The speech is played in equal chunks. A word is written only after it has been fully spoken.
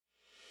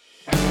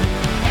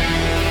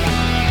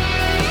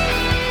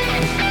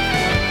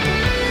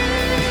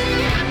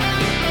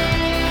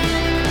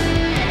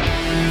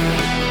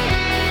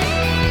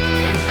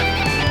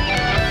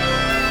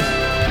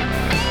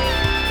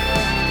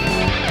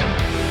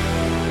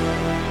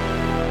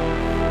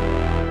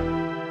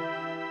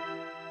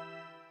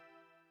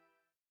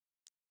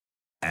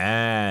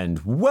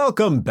and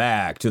welcome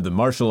back to the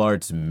Martial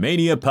Arts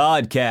Mania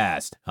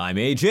podcast. I'm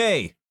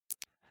AJ.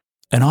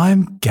 And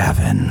I'm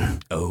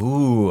Gavin.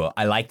 Oh,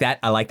 I like that.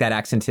 I like that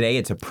accent today.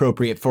 It's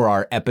appropriate for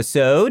our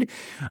episode.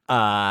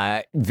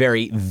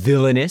 Very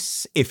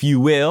villainous, if you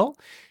will.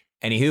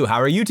 Anywho, how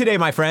are you today,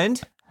 my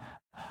friend?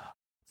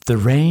 The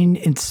rain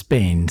in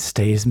Spain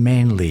stays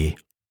mainly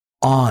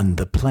on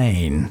the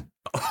plane.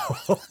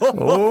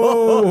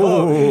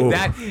 Oh,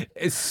 that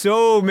is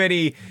so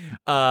many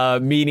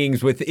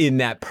meanings within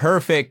that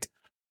perfect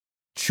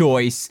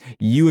choice.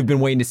 You have been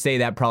waiting to say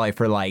that probably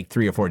for like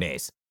 3 or 4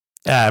 days.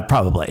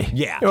 Probably.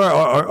 Yeah.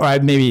 Or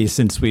maybe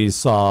since we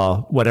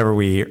saw whatever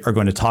we are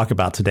going to talk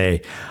about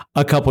today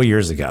a couple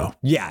years ago.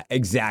 Yeah,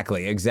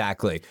 exactly.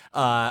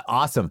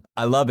 Awesome.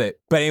 I love it.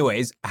 But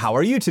anyways, how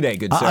are you today,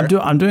 good sir?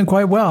 I'm doing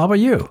quite well. How about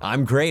you?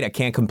 I'm great. I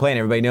can't complain.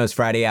 Everybody knows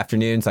Friday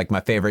afternoon's like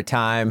my favorite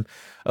time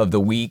of the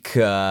week.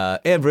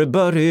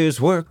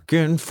 Everybody's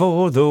working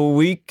for the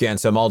weekend.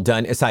 So I'm all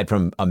done, aside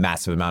from a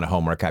massive amount of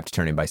homework I have to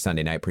turn in by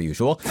Sunday night per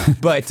usual.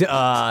 But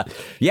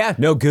yeah,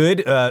 no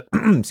good.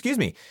 Excuse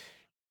me.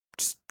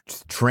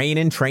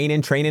 Training,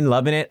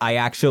 loving it. I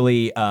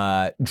actually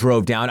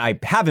drove down. I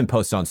haven't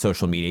posted on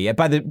social media yet,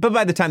 but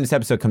by the time this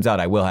episode comes out,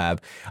 I will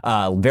have.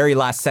 Very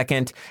last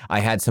second, I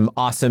had some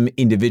awesome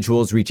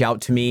individuals reach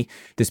out to me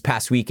this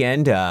past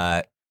weekend.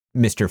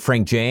 Mr.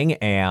 Frank Jang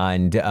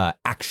and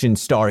action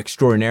star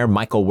extraordinaire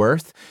Michael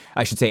Worth.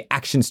 I should say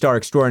action star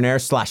extraordinaire /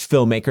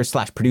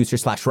 filmmaker / producer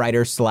 /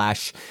 writer /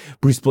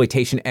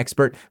 Bruceploitation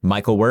expert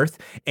Michael Worth.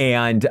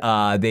 And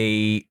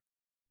they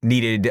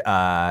needed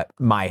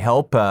my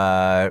help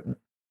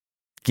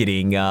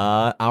getting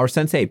our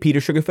sensei, Peter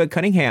Sugarfoot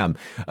Cunningham,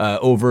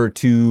 over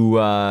to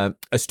a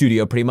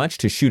studio pretty much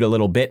to shoot a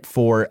little bit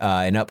for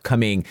an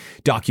upcoming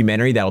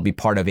documentary that'll be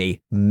part of a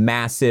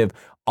massive,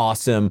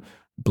 awesome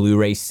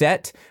Blu-ray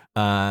set.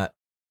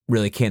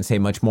 Really can't say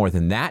much more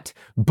than that.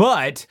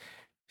 But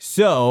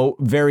so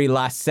very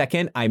last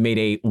second, I made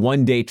a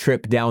 1-day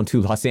trip down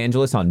to Los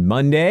Angeles on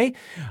Monday.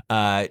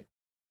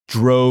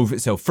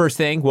 So first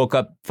thing, woke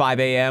up 5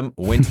 a.m.,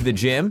 went to the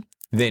gym,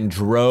 then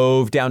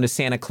drove down to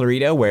Santa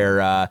Clarita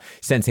where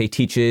Sensei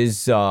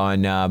teaches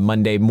on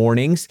Monday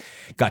mornings.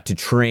 Got to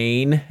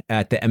train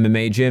at the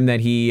MMA gym that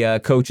he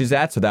coaches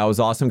at. So that was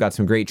awesome. Got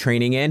some great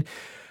training in.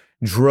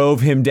 Drove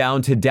him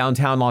down to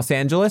downtown Los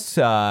Angeles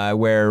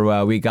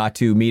where we got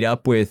to meet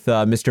up with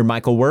Mr.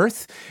 Michael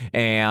Worth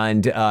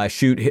and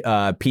shoot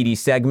PD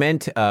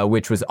segment,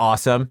 which was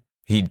awesome.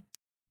 He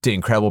did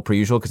incredible per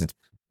usual because it's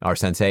our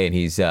sensei, and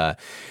he's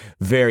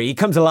he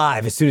comes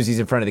alive as soon as he's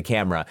in front of the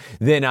camera.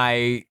 Then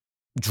I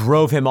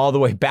drove him all the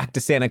way back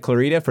to Santa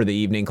Clarita for the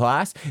evening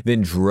class,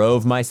 then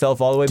drove myself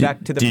all the way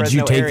back to the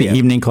Fresno area. Did you take the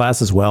evening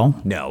class as well?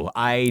 No,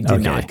 I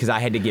did not, because I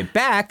had to get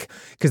back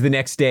because the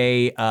next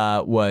day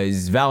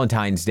was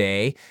Valentine's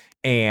Day,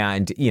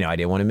 and, I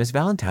didn't want to miss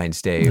Valentine's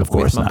Day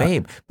with my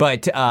babe.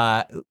 But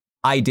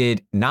I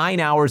did 9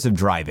 hours of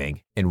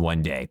driving in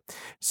one day.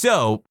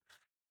 So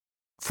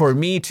for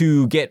me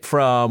to get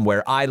from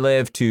where I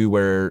live to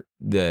where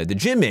the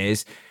gym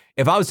is,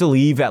 if I was to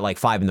leave at like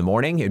 5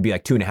 a.m, it'd be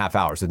like 2.5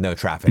 hours with no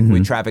traffic. Mm-hmm.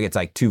 With traffic, it's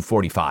like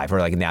 2:45 or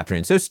like in the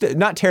afternoon. So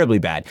not terribly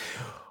bad.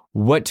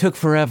 What took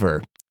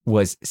forever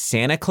was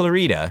Santa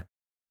Clarita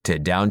to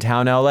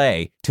downtown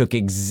LA took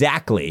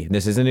exactly,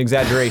 this is an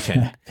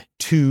exaggeration,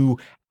 2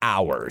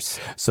 hours.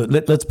 So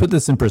let's put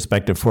this in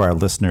perspective for our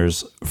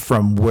listeners.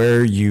 From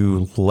where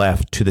you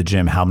left to the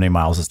gym, how many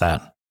miles is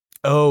that?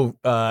 Oh,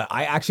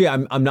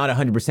 I'm not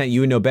 100%. You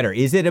would know better.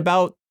 Is it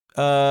about,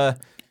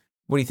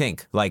 what do you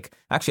think? Like,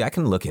 actually, I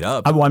can look it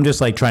up. I'm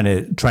just like trying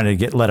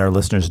to let our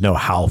listeners know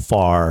how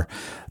far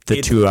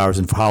 2 hours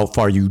and how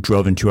far you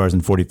drove in 2 hours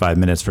and 45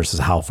 minutes versus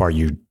how far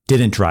you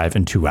didn't drive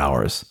in 2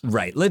 hours.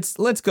 Right.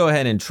 Let's go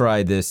ahead and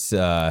try this.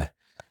 I'm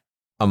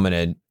going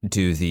to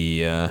do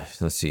the,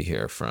 let's see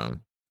here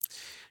from.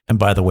 And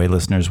by the way,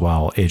 listeners,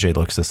 while AJ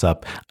looks this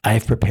up,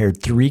 I've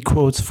prepared 3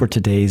 quotes for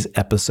today's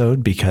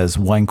episode because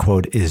one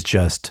quote is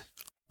just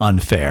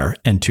unfair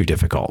and too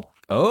difficult.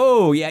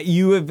 Oh, yeah.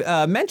 You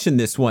have mentioned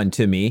this one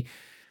to me.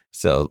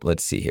 So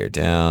let's see here.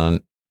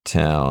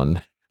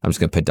 Downtown. I'm just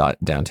going to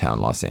put downtown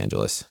Los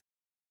Angeles.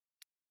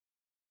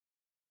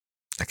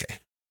 Okay.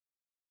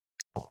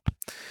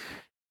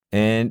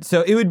 And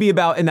so it would be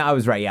about, and I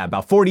was right, yeah,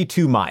 about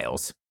 42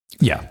 miles.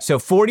 Yeah. So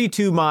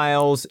 42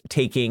 miles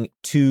taking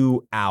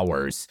 2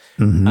 hours.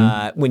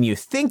 Mm-hmm. When you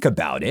think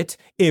about it,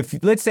 if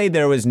let's say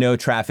there was no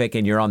traffic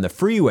and you're on the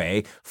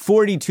freeway,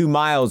 42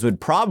 miles would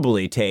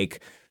probably take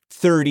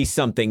 30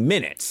 something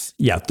minutes.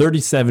 Yeah,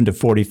 37 to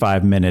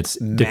 45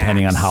 minutes, max,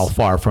 depending on how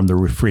far from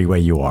the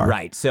freeway you are.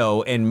 Right.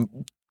 So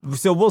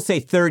we'll say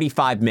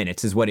 35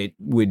 minutes is what it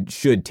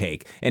should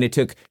take. And it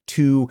took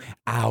 2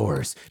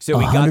 hours. So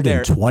we got there.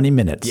 120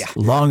 minutes. Yeah.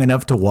 Long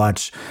enough to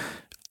watch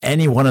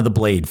any one of the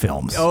Blade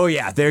films. Oh,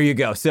 yeah. There you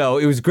go. So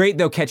it was great,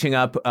 though, catching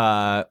up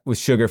with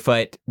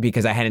Sugarfoot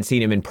because I hadn't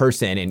seen him in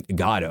person in,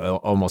 God,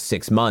 almost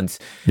 6 months.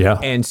 Yeah.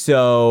 And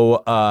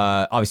so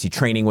obviously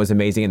training was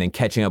amazing. And then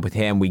catching up with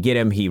him, we get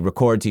him, he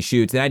records, he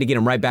shoots. Then I had to get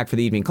him right back for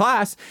the evening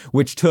class,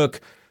 which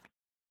took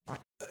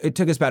it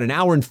took us about an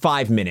hour and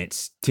 5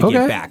 minutes to Okay,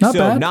 get back. not So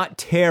bad. not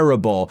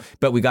terrible,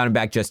 but we got him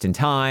back just in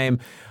time.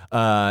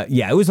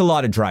 Yeah, it was a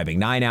lot of driving.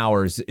 9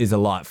 hours is a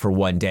lot for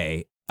one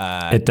day.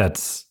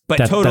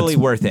 But totally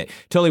worth it.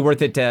 Totally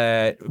worth it,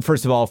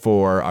 first of all,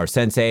 for our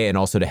sensei and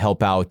also to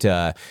help out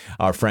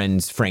our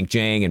friends Frank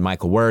Jang and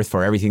Michael Worth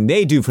for everything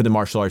they do for the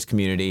martial arts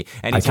community.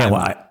 I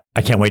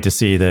can't wait to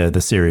see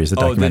the series, the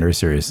documentary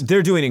series.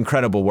 They're doing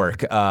incredible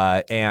work.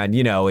 And,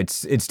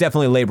 it's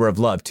definitely a labor of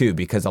love, too,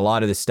 because a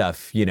lot of this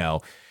stuff,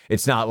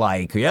 it's not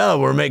like,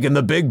 we're making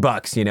the big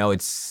bucks,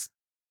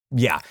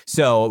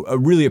 So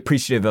really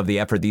appreciative of the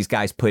effort these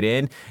guys put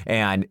in.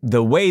 And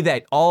the way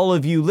that all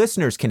of you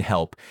listeners can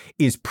help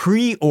is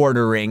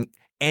pre-ordering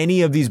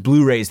any of these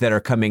Blu-rays that are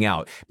coming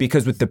out,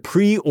 because with the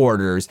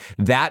pre-orders,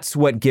 that's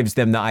what gives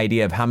them the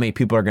idea of how many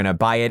people are going to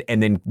buy it,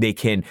 and then they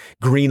can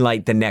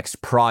greenlight the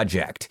next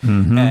project.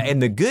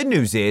 And the good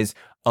news is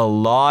a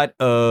lot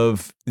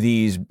of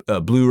these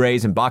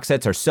Blu-rays and box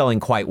sets are selling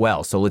quite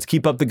well. So let's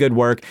keep up the good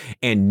work,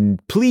 and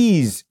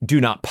please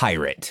do not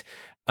pirate.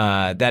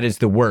 That is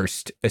the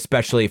worst,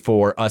 especially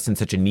for us in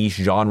such a niche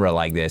genre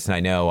like this. And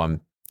I know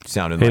I'm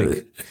sounding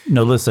like...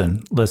 No,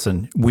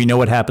 listen. We know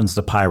what happens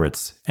to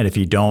pirates. And if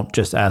you don't,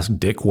 just ask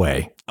Dick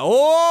Way.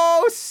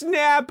 Oh,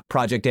 snap.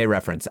 Project A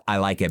reference. I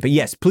like it. But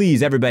yes,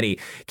 please, everybody,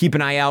 keep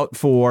an eye out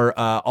for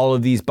all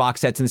of these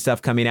box sets and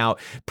stuff coming out.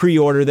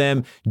 Pre-order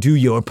them. Do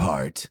your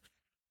part.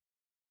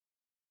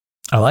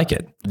 I like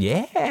it.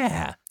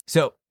 Yeah.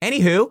 So,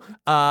 anywho,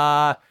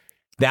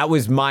 that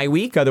was my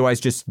week. Otherwise,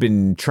 just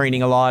been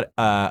training a lot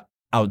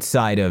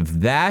outside of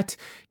that,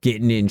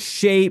 getting in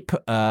shape.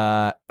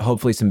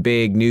 Hopefully some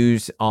big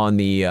news on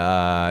the,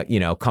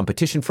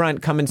 competition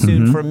front coming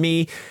soon from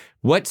me.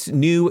 What's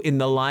new in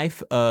the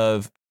life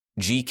of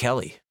G.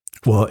 Kelly?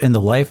 Well, in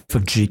the life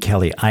of G.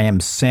 Kelly, I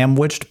am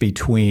sandwiched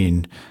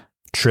between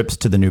trips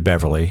to the New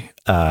Beverly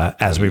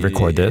as we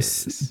record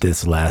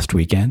this last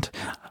weekend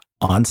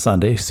on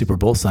Sunday, Super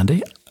Bowl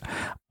Sunday.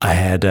 I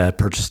had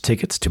purchased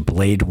tickets to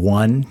Blade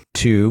 1,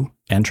 2,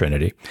 and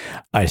Trinity.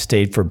 I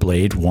stayed for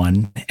Blade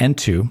 1 and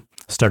 2,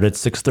 started at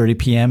 6:30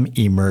 p.m.,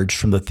 emerged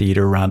from the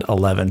theater around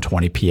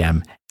 11:20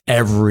 p.m.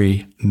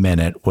 Every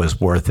minute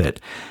was worth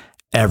it.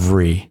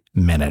 Every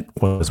minute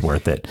was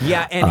worth it.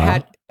 Yeah,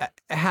 and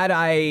had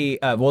I,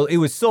 it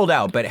was sold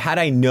out, but had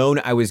I known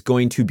I was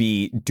going to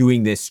be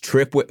doing this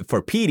trip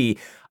for Petey,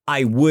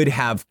 I would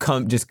have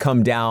come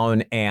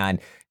down and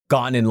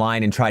gotten in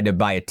line and tried to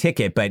buy a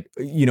ticket, but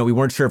we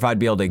weren't sure if I'd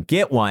be able to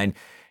get one.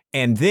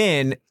 And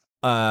then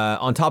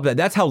on top of that,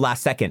 that's how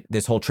last second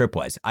this whole trip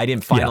was. I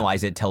didn't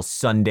finalize it till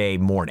Sunday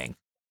morning.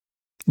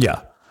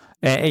 Yeah.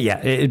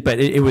 But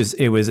it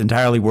was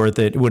entirely worth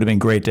it. It would have been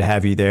great to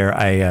have you there.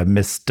 I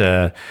missed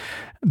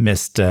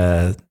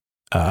Mr.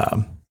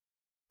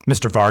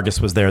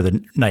 Vargas was there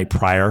the night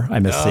prior. I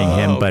missed seeing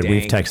him, but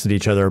we've texted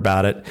each other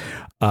about it.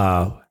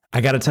 I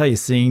got to tell you,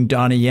 seeing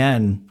Donnie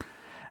Yen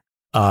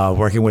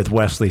working with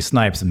Wesley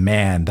Snipes,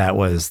 man, that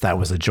was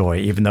a joy.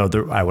 Even though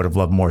I would have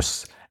loved more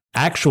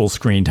actual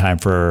screen time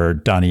for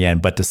Donnie Yen,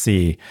 but to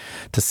see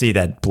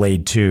that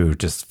Blade 2,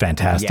 just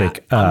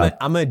fantastic. Yeah,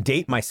 I'm gonna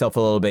date myself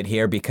a little bit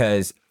here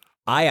because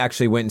I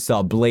actually went and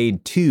saw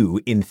Blade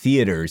 2 in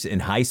theaters in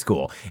high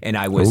school, and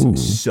I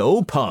was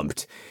so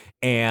pumped.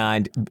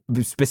 And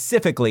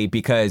specifically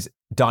because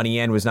Donnie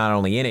Yen was not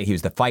only in it, he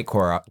was the fight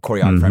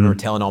choreographer. I remember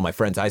telling all my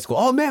friends in high school,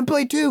 oh man,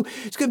 Blade 2,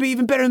 it's going to be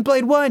even better than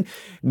Blade 1.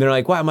 And they're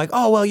like, wow. I'm like,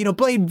 oh, well,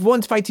 Blade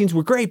 1's fight scenes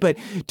were great, but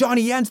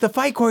Donnie Yen's the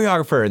fight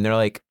choreographer. And they're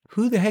like,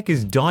 who the heck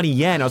is Donnie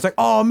Yen? I was like,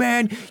 oh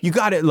man, you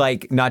got it.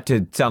 Like, not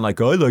to sound like,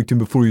 oh, I liked him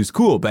before he was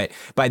cool. But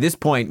by this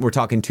point, we're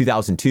talking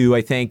 2002,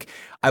 I think.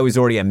 I was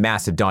already a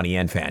massive Donnie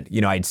Yen fan.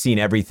 I'd seen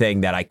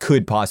everything that I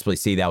could possibly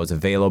see that was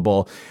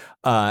available.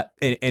 And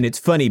it's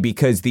funny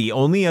because the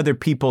only other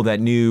people that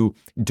knew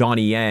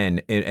Donnie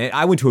Yen, and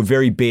I went to a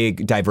very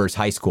big, diverse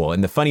high school.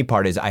 And the funny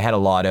part is I had a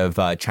lot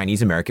of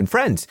Chinese American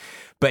friends,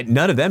 but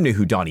none of them knew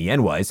who Donnie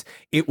Yen was.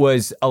 It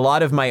was a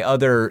lot of my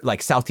other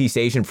like Southeast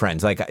Asian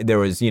friends. Like there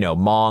was,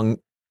 Hmong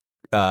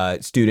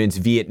students,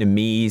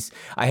 Vietnamese.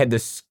 I had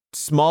this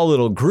small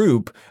little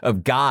group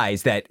of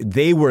guys that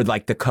they were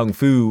like the Kung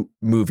Fu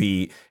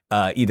movie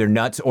either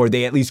nuts, or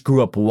they at least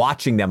grew up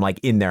watching them like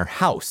in their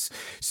house.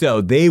 So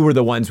they were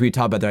the ones we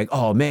talked about. They're like,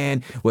 oh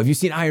man, well, have you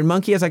seen Iron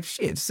Monkey? I was like,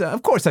 shit,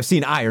 of course I've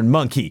seen Iron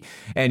Monkey.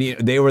 And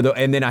they were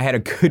and then I had a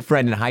good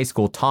friend in high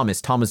school,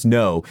 Thomas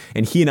No,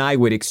 and he and I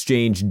would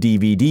exchange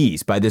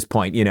DVDs by this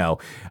point,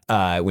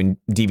 when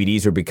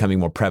DVDs were becoming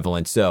more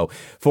prevalent. So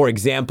for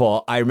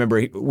example, I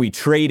remember we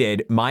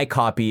traded my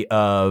copy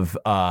of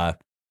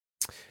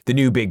the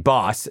new Big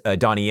Boss,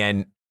 Donnie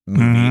Yen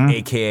movie,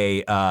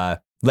 aka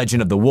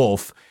Legend of the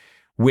Wolf,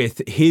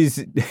 with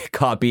his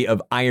copy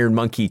of Iron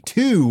Monkey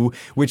 2,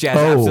 which has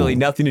absolutely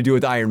nothing to do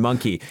with Iron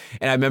Monkey.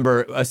 And I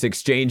remember us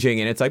exchanging,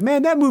 and it's like,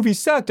 man, that movie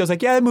sucked. I was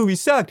like, yeah, that movie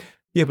sucked.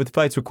 Yeah, but the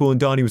fights were cool and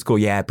Donnie was cool.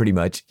 Yeah, pretty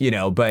much,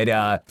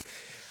 But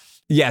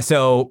Yeah,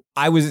 so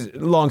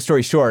long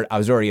story short, I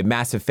was already a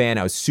massive fan.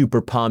 I was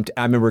super pumped.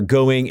 I remember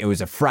going, it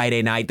was a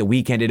Friday night, the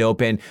weekend had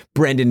opened,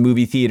 Brendan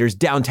movie theaters,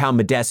 downtown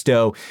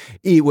Modesto.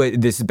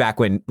 This is back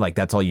when, like,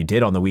 that's all you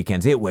did on the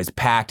weekends. It was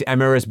packed. I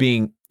remember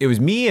it was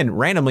me and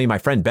randomly my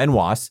friend Ben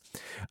Was,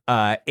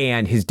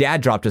 and his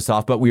dad dropped us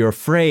off, but we were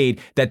afraid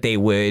that they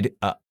would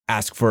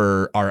ask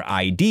for our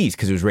IDs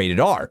because it was rated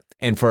R.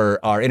 And for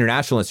our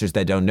international listeners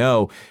that don't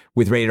know,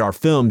 with rated R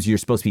films, you're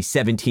supposed to be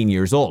 17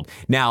 years old.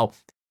 Now,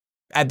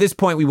 at this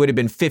point, we would have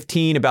been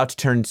 15, about to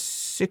turn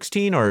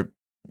 16, or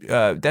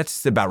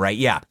that's about right.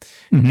 Yeah.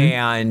 Mm-hmm.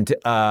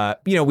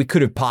 And, we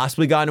could have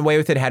possibly gotten away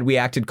with it had we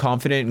acted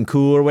confident and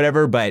cool or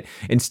whatever. But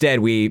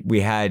instead, we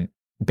had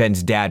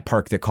Ben's dad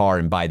park the car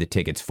and buy the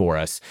tickets for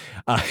us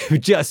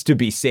just to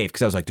be safe.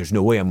 Because I was like, there's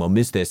no way I'm going to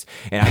miss this.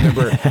 And I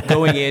remember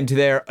going into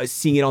there,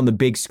 seeing it on the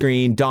big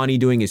screen, Donnie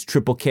doing his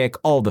triple kick,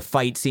 all the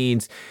fight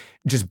scenes,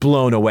 just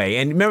blown away.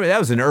 And remember, that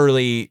was an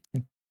early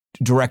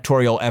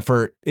directorial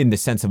effort in the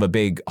sense of a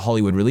big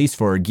Hollywood release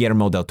for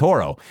Guillermo del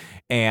Toro.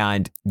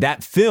 And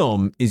that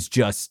film is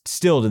just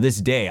still to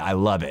this day, I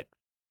love it.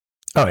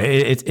 Oh,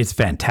 it's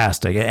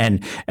fantastic.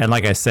 And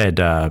like I said,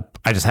 I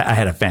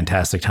had a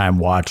fantastic time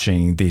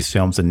watching these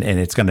films, and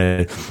it's going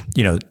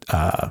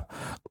to,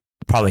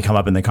 probably come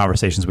up in the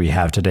conversations we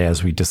have today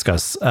as we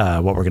discuss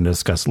what we're going to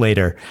discuss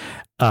later.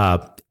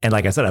 And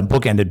like I said, I'm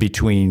bookended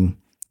between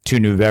two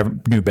New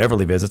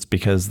Beverly visits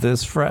because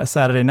this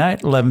Saturday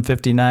night,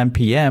 11:59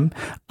 p.m.,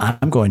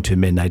 I'm going to a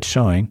midnight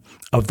showing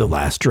of The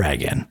Last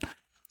Dragon,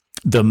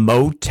 the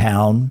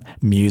Motown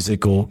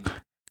musical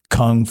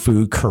kung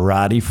fu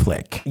karate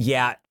flick.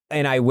 Yeah,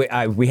 and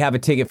we have a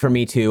ticket for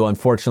me too.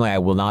 Unfortunately, I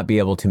will not be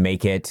able to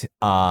make it.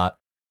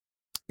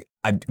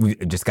 We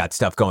just got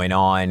stuff going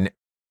on.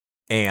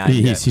 And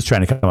he's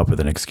trying to come up with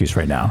an excuse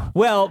right now.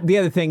 Well, the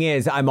other thing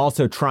is I'm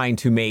also trying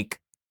to make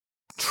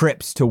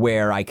trips to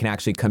where I can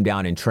actually come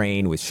down and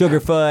train with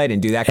Sugarfoot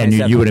and do that kind of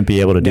stuff. And you wouldn't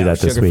be able to do that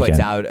this weekend. Sugarfoot's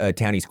out.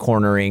 Townie's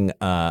cornering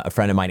a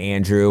friend of mine,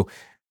 Andrew.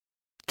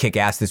 Kick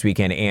ass this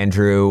weekend.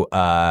 Andrew,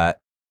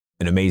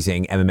 an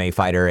amazing MMA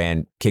fighter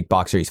and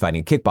kickboxer. He's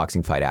fighting a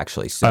kickboxing fight,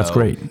 actually. So, that's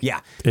great.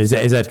 Yeah. Is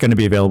that going to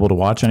be available to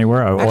watch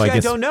anywhere? Actually, I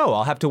don't know.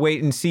 I'll have to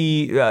wait and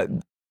see.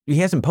 He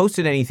hasn't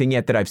posted anything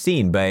yet that I've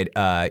seen, but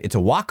it's a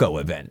Waco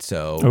event.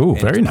 So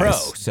very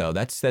nice. Pro, so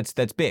that's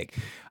big.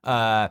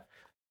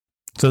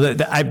 So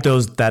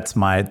that's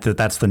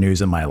the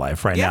news in my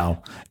life right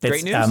now.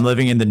 Great news. I'm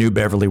living in the New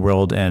Beverly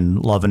world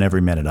and loving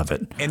every minute of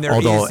it. And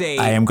although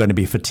I am going to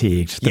be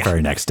fatigued the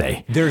very next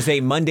day. There's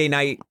a Monday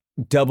night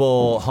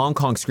double Hong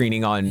Kong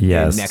screening on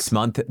next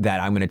month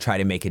that I'm going to try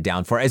to make it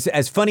down for.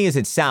 As funny as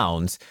it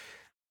sounds,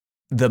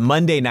 the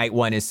Monday night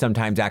one is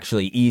sometimes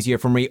actually easier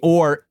for me,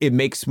 or it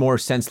makes more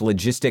sense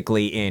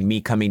logistically in me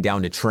coming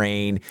down to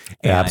train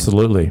and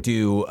absolutely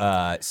do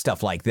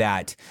stuff like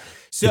that.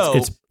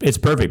 So it's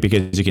perfect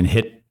because you can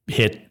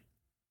hit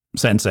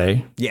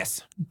Sensei.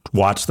 Yes.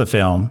 Watch the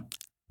film,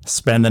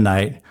 spend the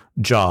night,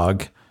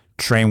 jog,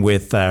 train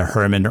with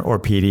Herman or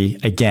Petey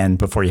again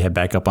before you head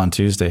back up on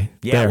Tuesday.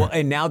 Yeah. Well,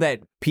 and now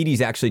that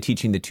Petey's actually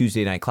teaching the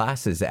Tuesday night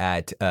classes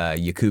at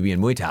Yakubian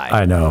Muay Thai.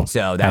 I know.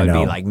 So that would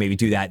be like maybe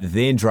do that,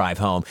 then drive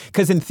home.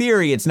 Because in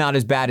theory, it's not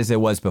as bad as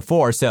it was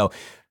before. So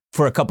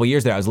for a couple of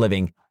years there, I was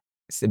living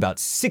about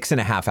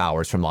 6.5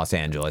 hours from Los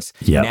Angeles.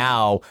 Yep.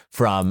 Now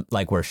from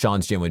like where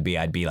Sean's gym would be,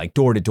 I'd be like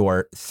door to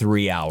door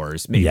 3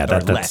 hours, maybe or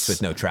less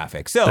with no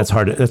traffic. So that's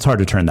hard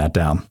to turn that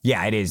down.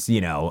 Yeah, it is,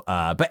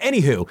 but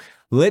anywho,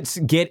 let's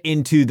get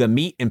into the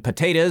meat and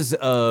potatoes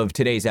of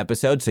today's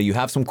episode. So you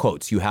have some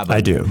quotes. You have a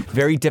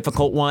very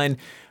difficult one.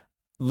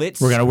 We're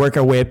going to work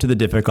our way up to the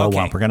difficult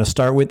one. We're going to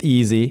start with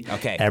easy.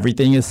 Okay.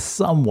 Everything is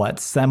somewhat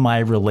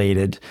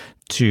semi-related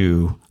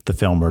to the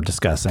film we're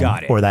discussing.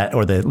 Got it. Or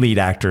the lead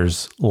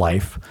actor's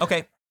life.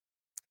 Okay.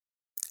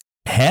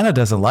 Hannah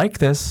doesn't like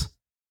this.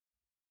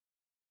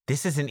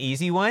 This is an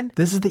easy one?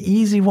 This is the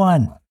easy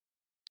one.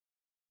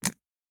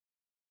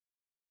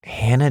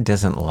 Hannah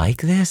doesn't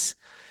like this?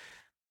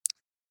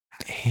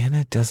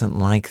 Hannah doesn't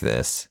like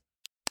this.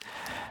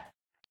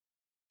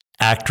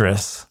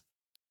 Actress.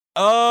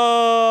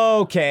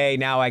 Okay,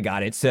 now I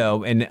got it.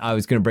 So, and I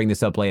was going to bring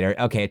this up later.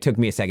 Okay, it took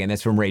me a second.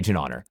 That's from Rage and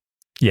Honor.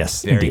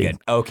 Yes, very indeed. good.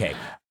 Okay.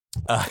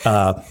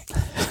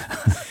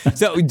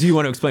 So, do you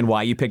want to explain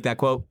why you picked that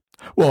quote?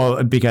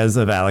 Well, because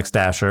of Alex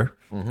Dasher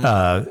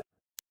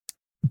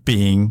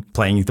playing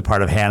the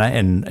part of Hannah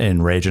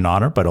in Rage and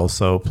Honor, but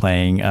also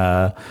playing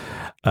a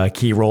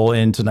key role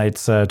in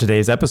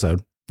today's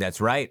episode.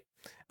 That's right.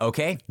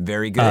 Okay,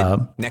 very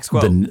good. Next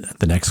quote.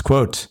 The next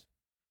quote.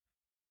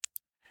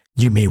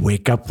 You may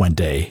wake up one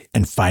day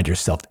and find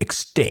yourself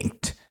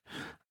extinct.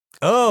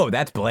 Oh,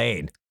 that's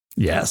Blade.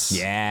 Yes.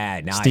 Yeah,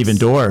 nice. Stephen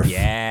Dorff.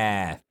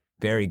 Yeah,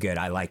 very good.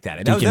 I like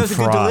that. That was a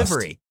good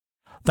delivery.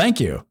 Thank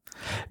you.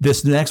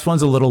 This next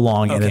one's a little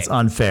long and it's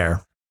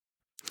unfair,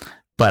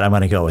 but I'm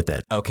going to go with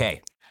it.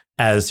 Okay.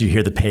 As you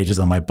hear the pages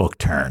on my book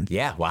turn.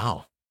 Yeah,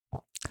 wow.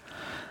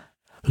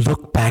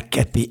 Look back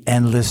at the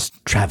endless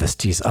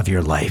travesties of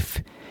your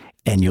life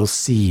and you'll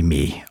see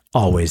me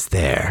always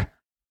there,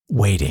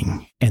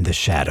 waiting in the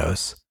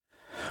shadows.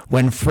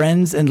 When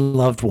friends and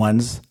loved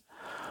ones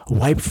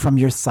wiped from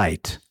your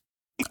sight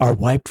are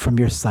wiped from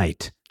your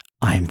sight,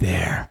 I'm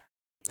there.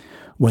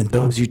 When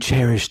those you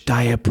cherish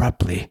die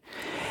abruptly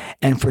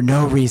and for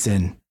no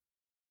reason,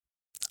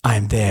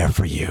 I'm there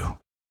for you.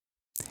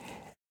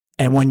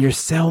 And when your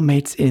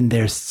cellmates in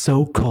their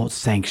so-called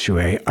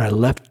sanctuary are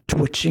left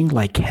twitching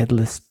like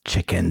headless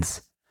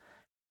chickens,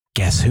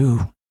 guess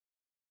who?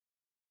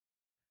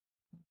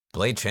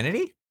 Blade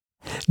Trinity?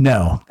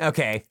 No.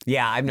 Okay.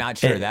 Yeah, I'm not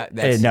sure.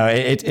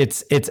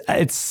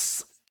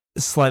 It's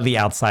slightly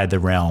outside the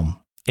realm.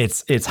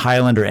 It's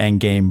Highlander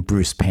Endgame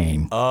Bruce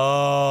Payne.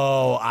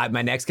 Oh,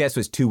 my next guess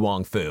was Tu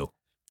Wong Fu.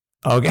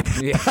 Okay.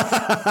 Yeah.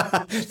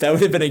 That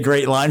would have been a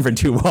great line for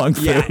Tu Wong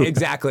Fu. Yeah,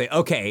 exactly.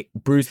 Okay,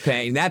 Bruce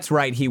Payne. That's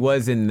right. He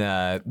was in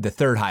the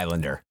third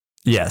Highlander.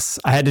 Yes,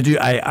 I had to do.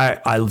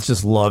 I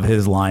just love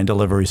his line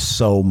delivery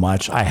so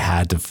much. I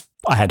had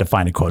to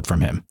find a quote from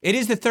him. It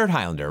is the third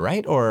Highlander,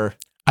 right? Or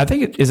I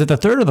think is it the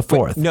third or the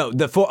fourth? Wait, no,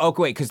 the fourth. Oh,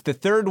 wait, because the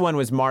third one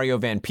was Mario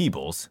Van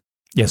Peebles.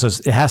 Yeah, so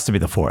it has to be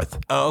the fourth.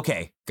 Oh,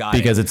 okay, got it.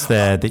 Because it's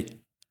the.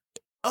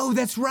 Oh,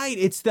 that's right.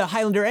 It's the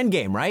Highlander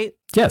Endgame, right?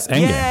 Yes,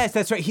 Endgame. Yes,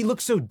 that's right. He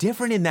looks so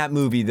different in that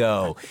movie,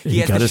 though. He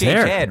has got the his shaved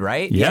hair. head,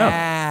 right?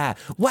 Yeah.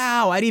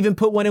 Wow, I'd even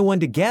put one and one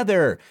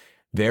together.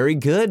 Very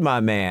good, my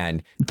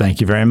man.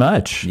 Thank you very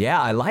much.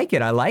 Yeah, I like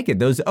it. I like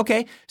it.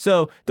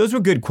 So those were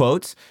good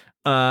quotes,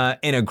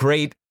 and a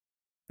great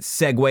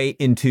segue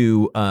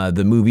into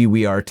the movie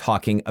we are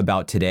talking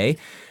about today.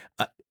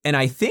 And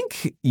I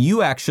think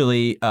you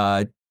actually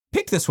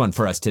picked this one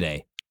for us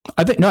today.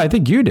 I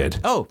think you did.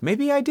 Oh,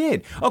 maybe I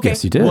did. Okay.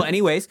 Yes, you did. Well,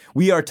 anyways,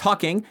 we are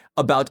talking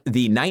about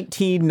the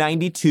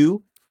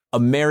 1992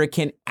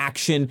 American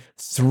action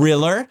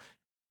thriller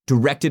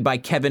directed by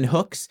Kevin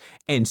Hooks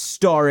and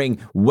starring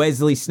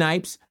Wesley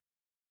Snipes,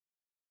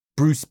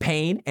 Bruce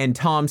Payne, and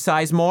Tom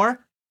Sizemore.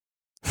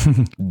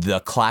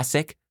 The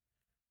classic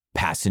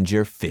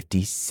Passenger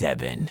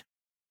 57.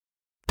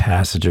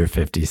 Passenger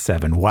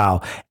 57.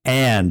 Wow.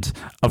 And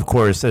of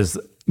course, as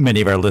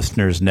many of our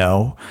listeners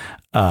know,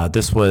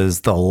 this was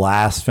the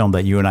last film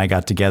that you and I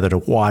got together to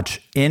watch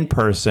in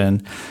person,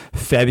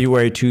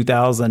 February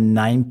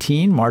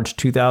 2019, March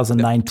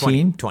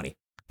 2019.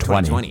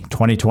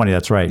 2020,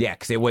 that's right. Yeah,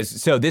 because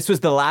this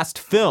was the last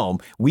film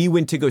we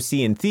went to go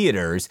see in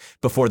theaters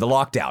before the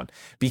lockdown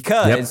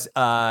because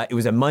it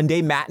was a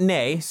Monday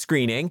matinee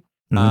screening.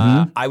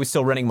 I was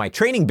still running my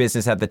training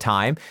business at the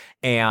time,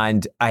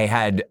 and I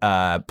had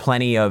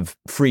plenty of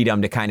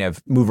freedom to kind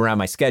of move around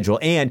my schedule.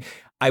 And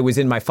I was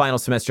in my final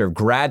semester of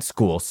grad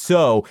school,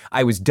 so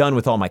I was done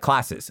with all my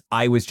classes.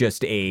 I was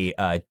just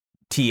a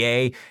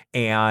TA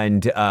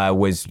and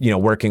was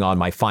working on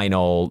my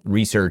final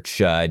research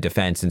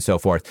defense and so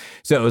forth.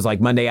 So it was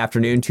like Monday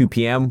afternoon, 2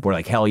 p.m. We're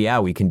like, hell yeah,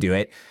 we can do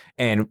it.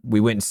 And we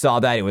went and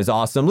saw that. It was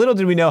awesome. Little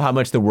did we know how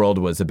much the world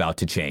was about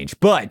to change,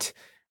 but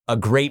a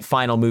great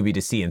final movie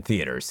to see in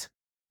theaters.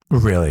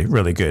 Really,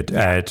 really good.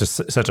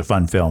 Just such a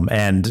fun film.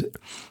 And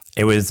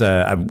it was,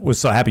 I was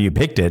so happy you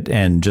picked it,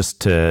 and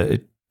took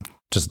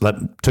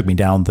me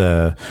down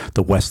the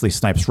Wesley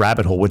Snipes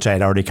rabbit hole, which I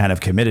had already kind of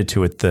committed to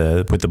with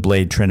the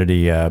Blade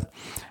Trinity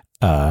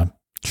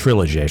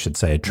trilogy, I should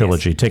say,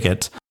 trilogy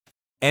ticket.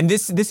 And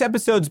this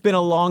episode's been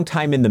a long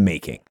time in the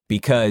making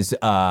because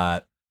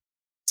our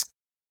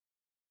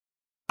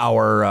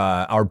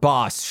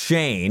boss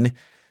Shane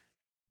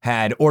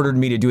had ordered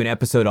me to do an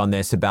episode on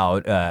this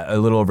about a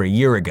little over a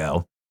year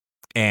ago,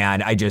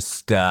 and I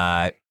just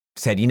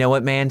said, you know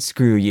what, man,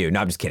 screw you. No,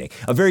 I'm just kidding.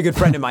 A very good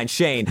friend of mine,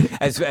 Shane,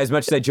 as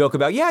much as I joke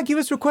about, give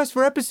us requests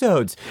for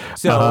episodes.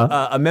 So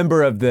a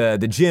member of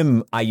the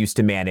gym I used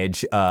to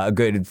manage, a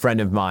good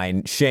friend of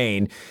mine,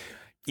 Shane,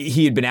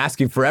 he had been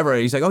asking forever.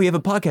 He's like, oh, you have a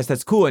podcast?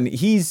 That's cool. And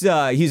he's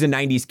a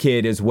 90s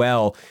kid as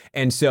well.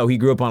 And so he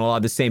grew up on a lot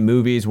of the same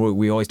movies where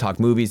we always talk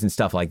movies and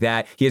stuff like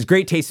that. He has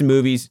great taste in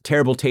movies,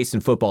 terrible taste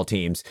in football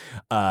teams.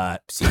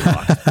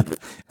 Seahawks.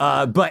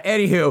 But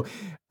anywho,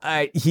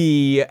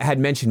 he had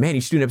mentioned, man,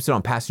 you should do an episode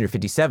on Passenger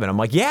 57. I'm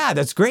like, yeah,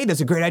 that's great. That's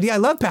a great idea. I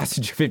love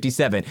Passenger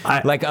 57.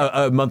 Like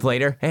a month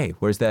later, hey,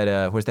 where's that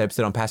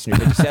episode on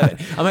Passenger 57?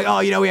 I'm like, oh,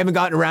 we haven't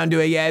gotten around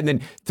to it yet. And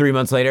then 3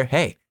 months later,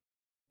 hey,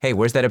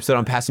 where's that episode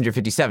on Passenger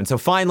 57? So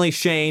finally,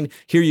 Shane,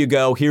 here you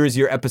go. Here is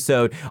your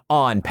episode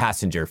on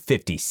Passenger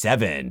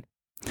 57.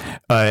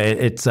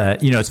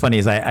 It's funny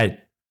is I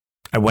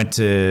went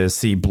to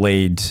see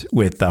Blade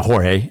with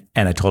Jorge,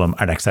 and I told him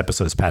our next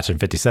episode is Passenger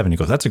 57. He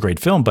goes, that's a great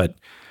film, but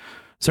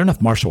is there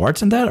enough martial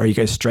arts in that? Are you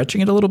guys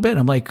stretching it a little bit?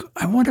 I'm like,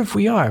 I wonder if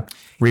we are.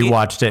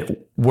 Rewatched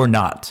it. We're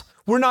not.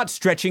 We're not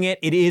stretching it.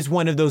 It is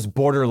one of those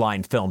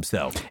borderline films,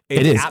 though.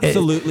 It is.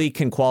 Absolutely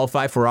can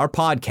qualify for our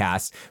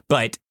podcast,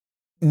 but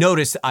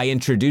notice I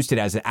introduced it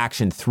as an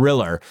action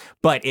thriller,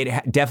 but it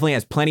definitely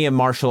has plenty of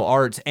martial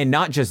arts. And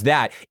not just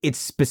that, it's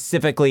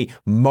specifically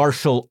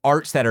martial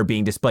arts that are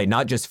being displayed,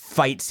 not just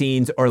fight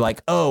scenes or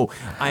like, oh,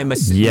 I'm a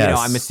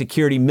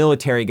security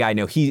military guy.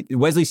 No,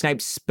 Wesley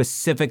Snipes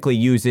specifically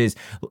uses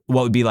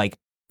what would be like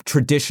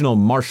traditional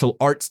martial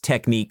arts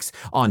techniques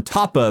on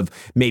top of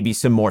maybe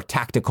some more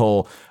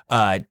tactical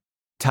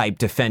type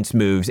defense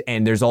moves.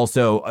 And there's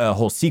also a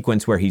whole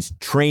sequence where he's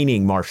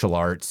training martial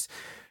arts.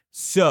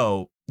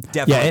 So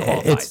definitely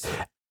qualifies.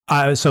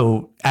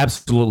 So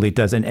absolutely it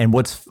does. And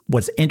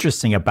what's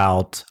interesting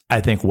about, I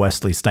think,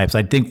 Wesley Snipes,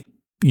 I think,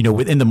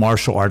 within the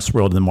martial arts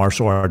world, in the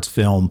martial arts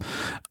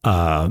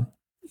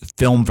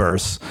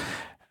filmverse,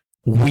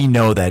 we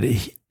know that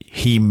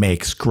he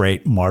makes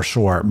great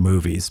martial art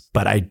movies,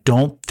 but I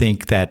don't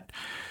think that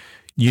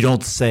you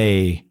don't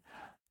think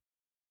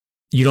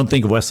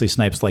of Wesley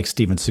Snipes like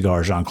Steven Seagal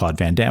or Jean-Claude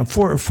Van Damme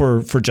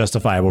for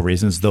justifiable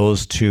reasons.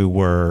 Those two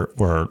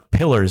were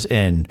pillars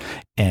in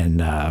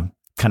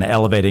kind of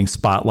elevating,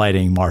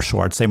 spotlighting martial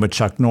arts. Same with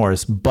Chuck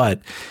Norris,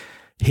 but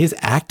his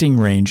acting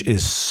range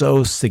is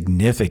so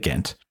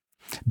significant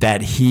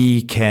that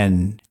he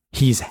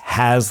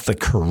has the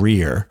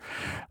career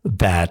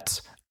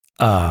that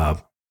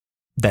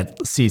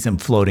sees him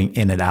floating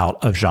in and out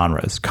of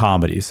genres,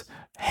 comedies,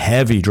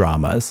 heavy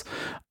dramas.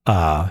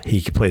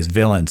 He plays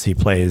villains, he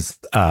plays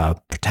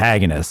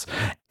protagonists,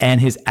 and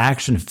his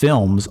action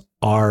films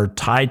are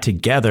tied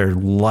together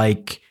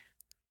like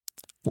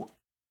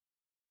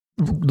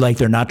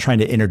they're not trying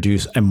to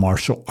introduce a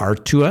martial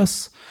art to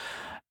us.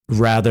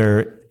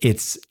 Rather,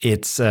 it's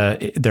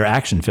they're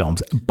action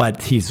films,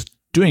 but he's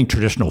doing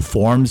traditional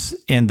forms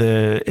in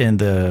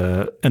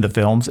the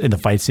films, in the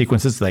fight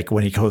sequences, like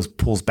when he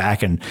pulls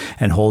back and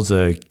holds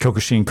a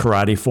Kyokushin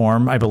karate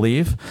form, I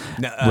believe.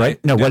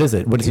 Right? No, what is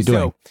it? What is he doing?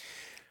 So,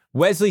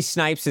 Wesley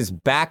Snipes'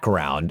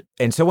 background,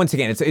 and so once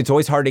again, it's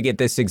always hard to get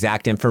this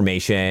exact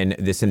information,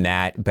 this and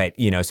that, but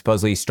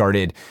supposedly he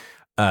started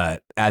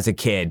as a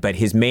kid, but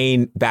his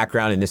main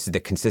background, and this is the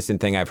consistent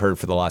thing I've heard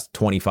for the last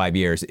 25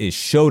 years, is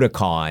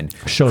Shotokan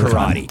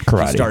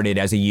karate. He started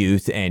as a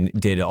youth and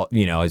did,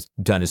 has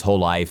done his whole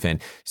life,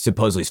 and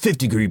supposedly is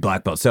 50-degree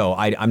black belt. So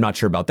I'm not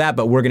sure about that,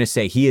 but we're going to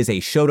say he is a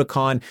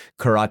Shotokan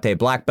karate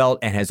black belt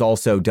and has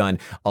also done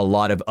a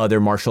lot of other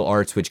martial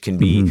arts, which can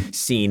be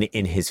seen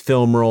in his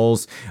film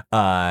roles.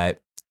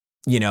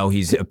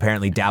 He's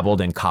apparently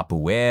dabbled in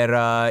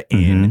capoeira,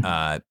 in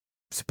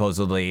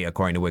supposedly,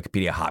 according to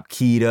Wikipedia,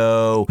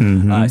 Hapkido,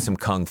 some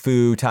Kung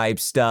Fu type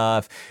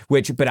stuff,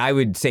 but I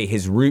would say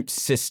his root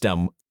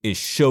system is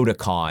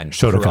Shotokan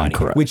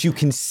karate, which you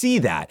can see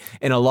that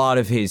in a lot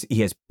of he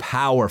has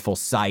powerful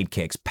side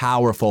kicks,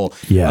 powerful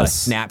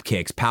snap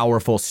kicks,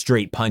 powerful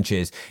straight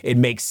punches. It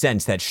makes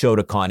sense that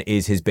Shotokan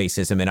is his base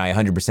system, and I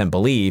 100%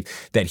 believe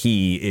that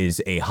he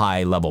is a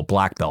high level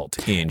black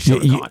belt in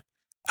Shotokan.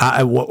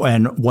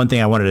 And one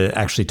thing I wanted to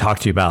actually talk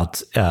to you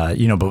about,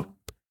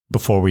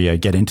 before we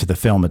get into the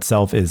film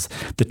itself, is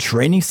the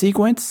training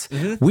sequence.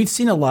 We've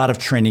seen a lot of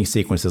training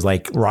sequences,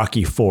 like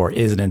Rocky IV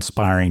is an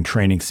inspiring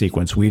training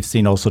sequence. We've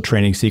seen also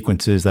training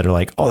sequences that are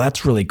like, oh,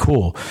 that's really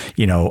cool.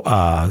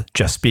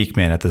 Jeff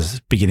Speakman at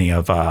the beginning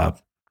of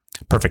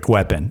Perfect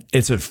Weapon.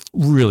 It's a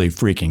really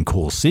freaking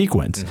cool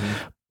sequence.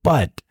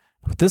 But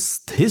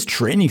his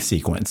training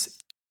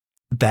sequence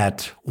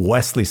that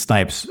Wesley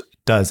Snipes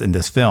does in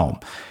this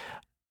film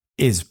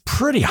is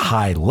pretty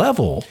high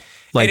level.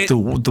 Like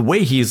the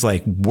way he's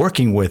like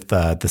working with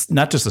this,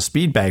 not just a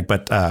speed bag,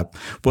 but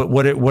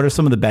what are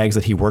some of the bags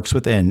that he works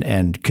with,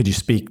 and could you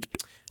speak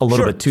a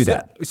little bit to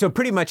that? So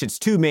pretty much it's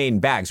two main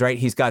bags, right?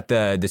 He's got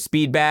the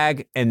speed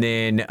bag, and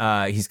then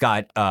he's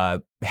got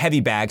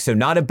heavy bag. So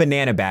not a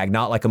banana bag,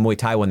 not like a Muay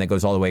Thai one that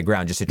goes all the way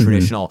around, just a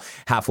traditional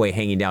halfway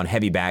hanging down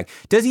heavy bag.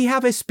 Does he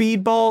have a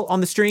speed ball on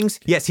the strings?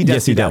 Yes, he does.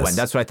 Yes, he does. That one.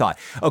 That's what I thought.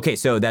 Okay,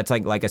 so that's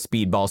like a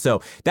speed ball.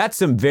 So that's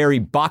some very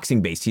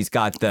boxing based. He's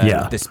got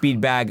the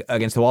speed bag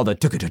against the wall,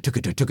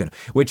 the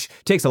which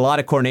takes a lot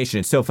of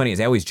coordination. It's so funny,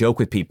 as I always joke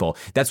with people,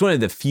 that's one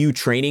of the few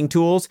training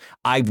tools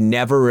I've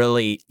never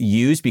really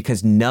used,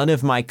 because none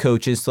of my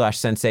coaches /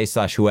 sensei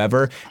 /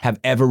 whoever have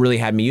ever really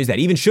had me use that.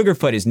 Even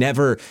Sugarfoot has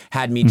never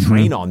had me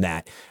train on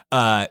that.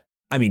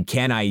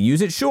 Can I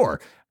use it?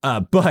 Sure.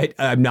 But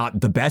I'm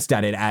not the best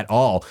at it at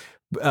all.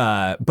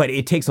 But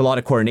it takes a lot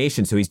of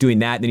coordination. So he's doing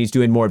that. And then he's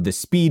doing more of the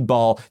speed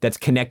ball that's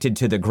connected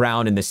to the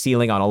ground and the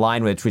ceiling on a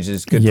line, which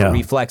is good for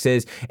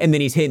reflexes. And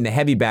then he's hitting the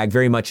heavy bag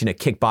very much in a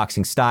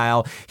kickboxing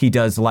style. He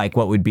does like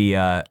what would be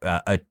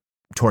a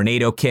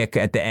tornado kick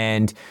at the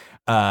end.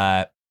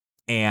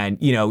 And,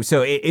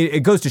 so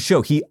it goes to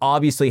show he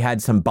obviously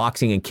had some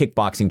boxing and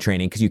kickboxing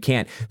training, because you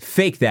can't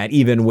fake that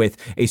even with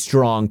a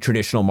strong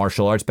traditional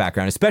martial arts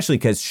background, especially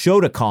because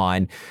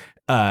Shotokan,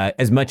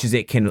 as much as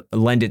it can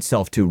lend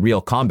itself to real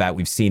combat,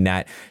 we've seen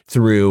that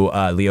through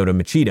Lyoto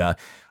Machida.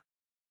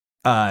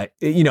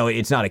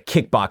 It's not a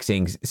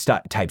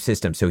kickboxing type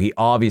system. So he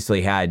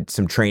obviously had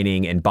some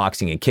training in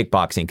boxing and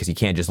kickboxing, because you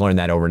can't just learn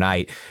that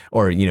overnight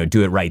or,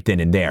 do it right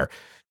then and there.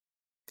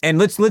 And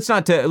let's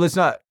not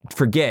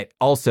forget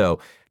also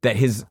that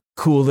his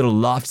cool little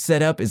loft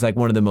setup is like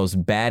one of the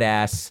most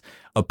badass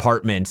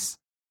apartments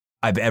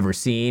I've ever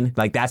seen.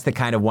 Like, that's the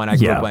kind of one I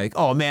grew up like,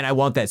 oh man, I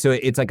want that. So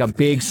it's like a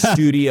big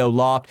studio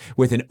loft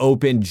with an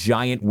open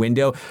giant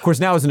window. Of course,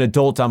 now as an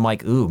adult, I'm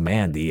like, ooh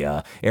man,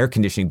 the air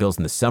conditioning bills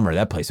in the summer,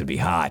 that place would be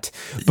hot.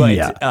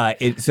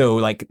 But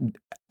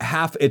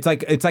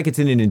it's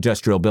in an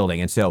industrial building,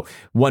 and so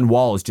one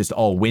wall is just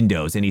all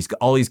windows, and he's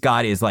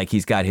got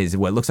his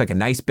what looks like a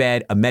nice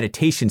bed, a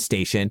meditation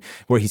station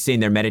where he's sitting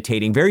there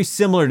meditating, very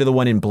similar to the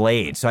one in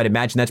Blade. So I'd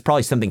imagine that's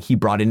probably something he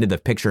brought into the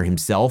picture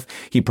himself.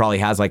 He probably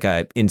has like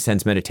a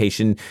incense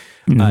meditation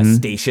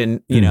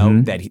station,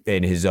 that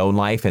in his own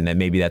life, and then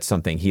maybe that's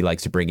something he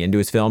likes to bring into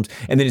his films.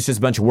 And then it's just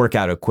a bunch of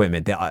workout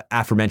equipment, the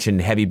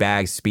aforementioned heavy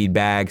bags, speed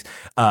bags.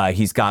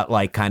 He's got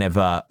like kind of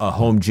a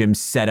home gym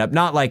setup,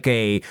 not like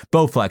a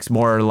Bowflex,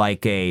 more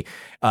like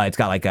it's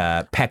got like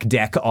a pec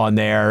deck on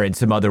there and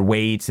some other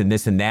weights and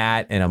this and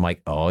that. And I'm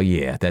like, oh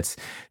yeah, that's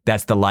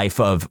the life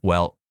of,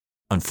 well,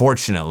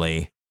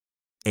 unfortunately,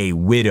 a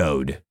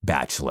widowed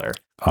bachelor.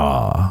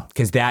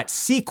 Because that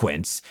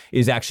sequence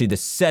is actually the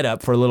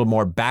setup for a little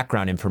more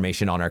background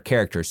information on our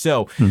character.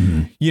 So,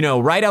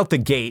 right out the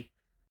gate,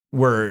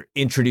 we're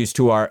introduced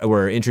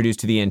to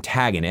the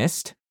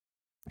antagonist,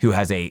 who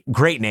has a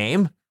great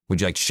name. Would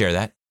you like to share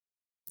that?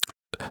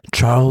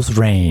 Charles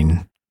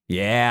Rane.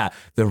 Yeah,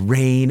 the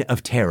Reign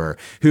of Terror,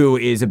 who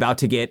is about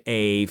to get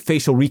a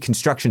facial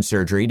reconstruction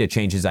surgery to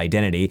change his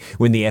identity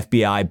when the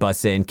FBI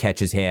busts in,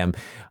 catches him,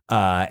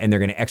 and they're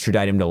going to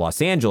extradite him to Los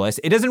Angeles.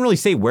 It doesn't really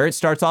say where it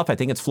starts off. I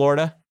think it's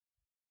Florida.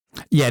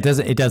 Yeah,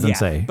 it doesn't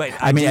say. But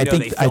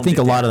I think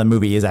a lot of the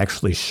movie is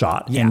actually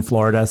shot in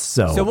Florida.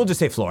 So we'll just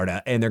say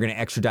Florida, and they're going to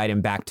extradite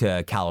him back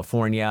to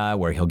California,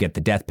 where he'll get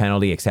the death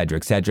penalty, et cetera,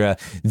 et cetera.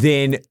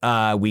 Then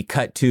we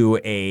cut to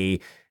a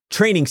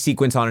training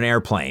sequence on an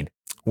airplane,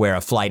 where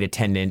a flight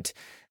attendant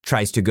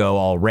tries to go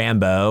all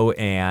Rambo,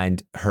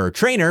 and her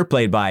trainer,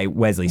 played by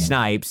Wesley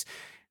Snipes,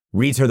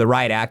 reads her the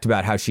riot act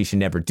about how she should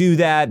never do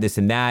that, this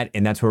and that.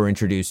 And that's where we're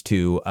introduced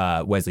to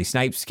Wesley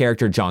Snipes'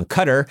 character, John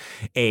Cutter,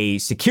 a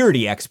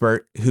security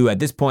expert who at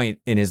this point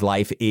in his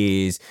life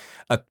is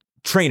a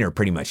trainer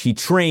pretty much. He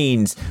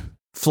trains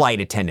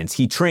flight attendants,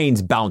 he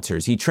trains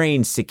bouncers, he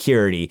trains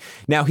security.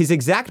 Now, his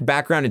exact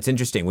background, it's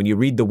interesting. When you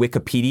read the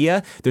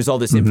Wikipedia, there's all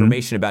this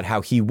information about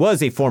how he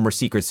was a former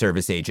Secret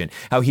Service agent,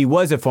 how he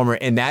was a former,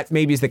 and that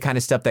maybe is the kind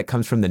of stuff that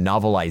comes from the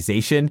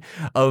novelization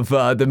of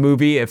the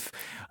movie.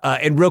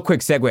 And real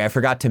quick segue, I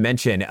forgot to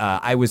mention,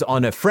 I was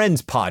on a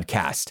friend's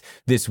podcast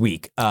this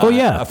week.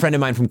 A friend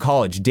of mine from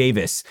college,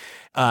 Davis,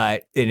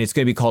 and it's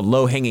going to be called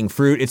Low Hanging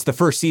Fruit. It's the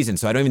first season,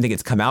 so I don't even think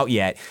it's come out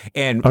yet.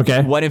 And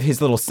one of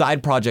his little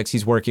side projects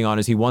he's working on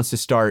is he wants to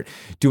start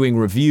doing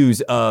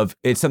reviews of,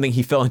 it's something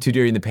he fell into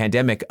during the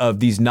pandemic, of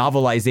these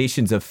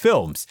novelizations of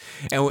films.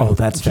 And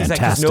that's fantastic. Like,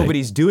 'cause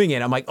nobody's doing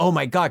it. I'm like, oh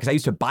my God, because I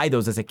used to buy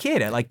those as a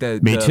kid at like the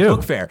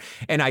book fair.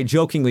 And I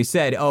jokingly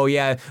said, oh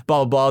yeah,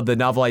 blah, blah, blah, the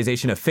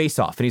novelization of Face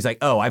Off. And he's like,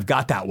 oh, I've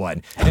got that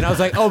one. And I was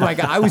like, oh my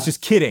God, I was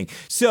just kidding.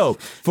 So,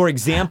 for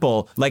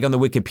example, like on the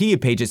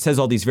Wikipedia page, it says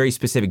all these very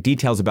specific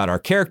details about our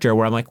character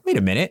where I'm like, wait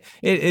a minute,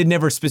 it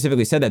never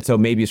specifically said that. So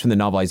maybe it's from the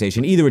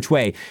novelization. Either which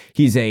way,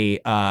 he's a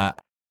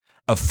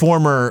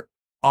former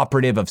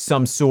operative of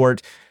some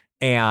sort.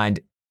 And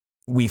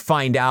we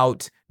find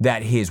out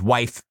that his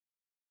wife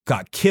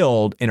got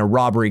killed in a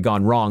robbery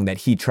gone wrong that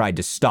he tried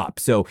to stop.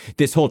 So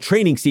this whole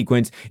training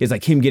sequence is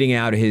like him getting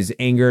out of his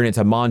anger, and it's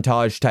a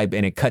montage type,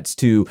 and it cuts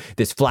to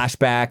this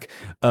flashback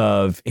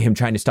of him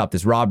trying to stop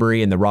this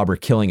robbery and the robber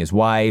killing his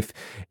wife.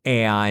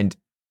 And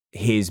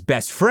his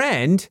best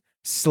friend,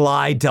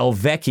 Sly Del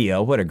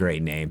Vecchio, what a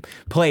great name,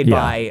 played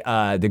by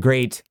the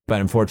great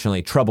but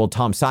unfortunately troubled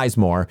Tom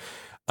Sizemore,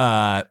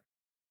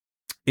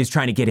 is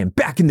trying to get him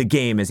back in the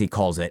game, as he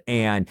calls it.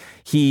 And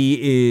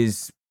he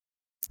is...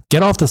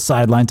 Get off the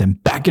sidelines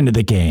and back into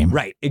the game.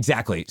 Right,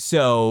 exactly.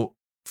 So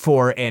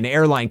for an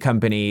airline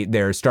company,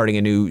 they're starting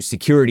a new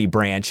security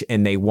branch,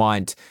 and they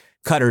want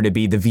Cutter to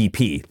be the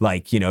VP,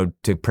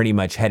 to pretty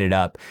much head it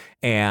up.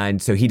 And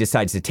so he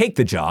decides to take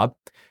the job.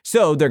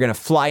 So they're going to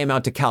fly him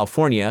out to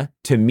California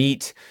to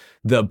meet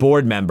the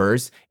board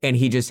members, and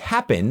he just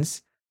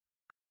happens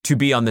to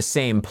be on the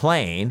same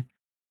plane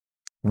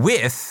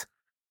with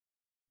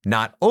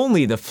not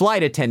only the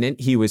flight attendant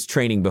he was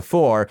training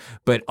before,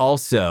 but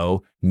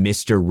also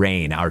Mr.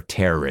 Rain, our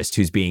terrorist,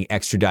 who's being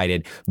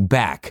extradited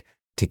back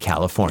to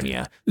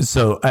California.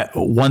 So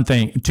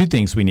two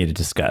things we need to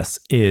discuss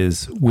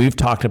is we've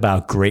talked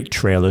about great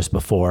trailers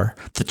before.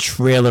 The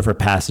trailer for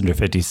Passenger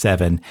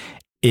 57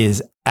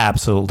 is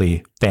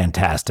absolutely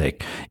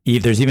fantastic.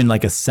 There's even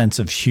like a sense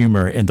of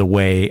humor in the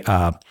way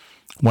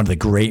one of the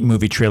great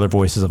movie trailer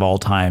voices of all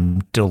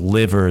time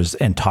delivers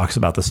and talks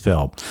about this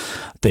film.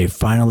 They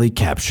finally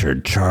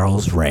captured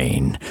Charles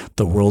Rane,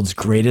 the world's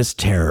greatest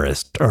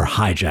terrorist or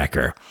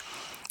hijacker,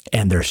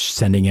 and they're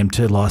sending him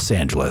to Los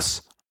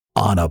Angeles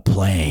on a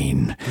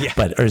plane. Yeah.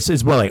 But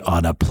it's more like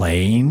on a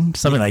plane,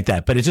 something like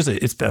that. But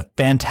it's a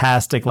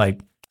fantastic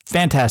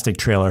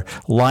trailer,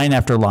 line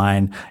after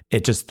line.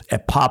 It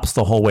pops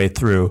the whole way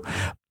through.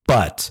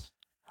 But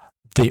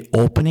the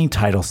opening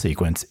title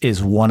sequence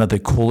is one of the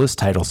coolest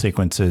title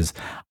sequences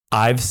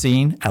I've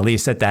seen, at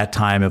least at that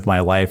time of my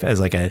life, as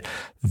like a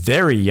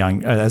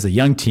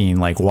young teen,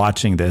 like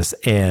watching this,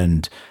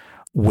 and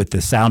with the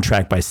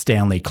soundtrack by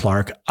Stanley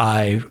Clarke.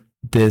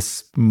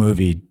 This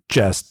movie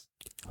just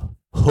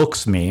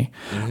hooks me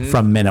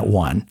from minute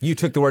one. You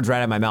took the words right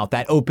out of my mouth.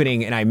 That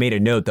opening, and I made a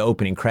note, the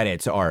opening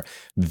credits are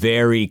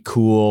very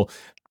cool,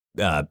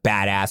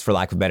 badass, for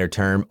lack of a better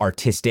term,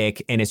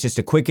 artistic. And it's just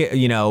a quick,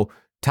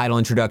 title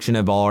introduction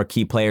of all our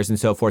key players and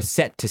so forth,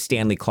 set to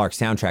Stanley Clarke's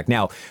soundtrack.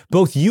 Now,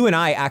 both you and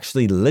I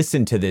actually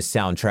listened to this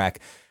soundtrack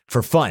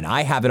for fun.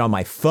 I have it on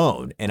my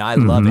phone and I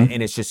love it.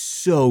 And it's just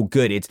so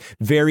good. It's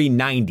very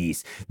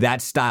 90s,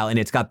 that style. And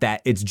it's got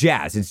that, it's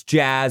jazz. It's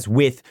jazz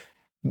with,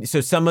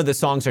 so some of the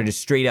songs are just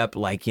straight up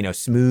like,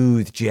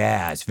 smooth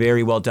jazz,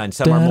 very well done.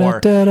 Some are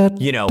more,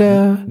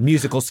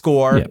 musical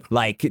score,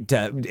 like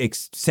to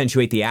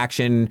accentuate the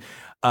action.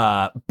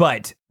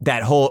 But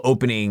that whole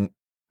opening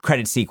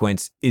credit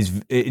sequence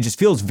it just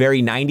feels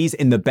very 90s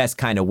in the best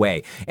kind of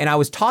way. And I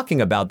was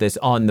talking about this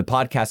on the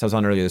podcast I was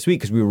on earlier this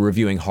week because we were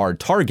reviewing Hard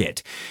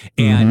Target.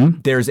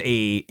 And there's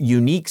a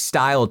unique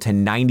style to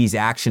 90s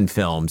action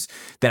films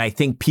that I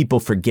think people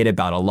forget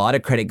about. A lot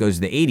of credit goes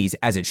to the 80s,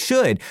 as it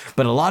should,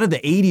 but a lot of the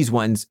 80s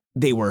ones,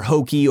 they were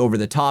hokey, over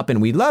the top,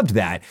 and we loved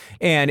that.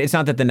 And it's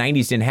not that the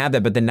 90s didn't have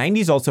that, but the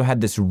 90s also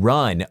had this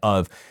run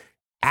of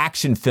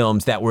action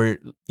films that were,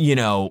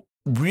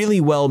 really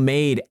well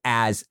made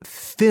as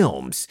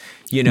films,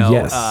 They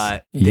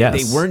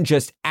weren't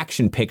just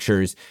action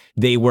pictures.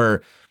 They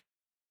were,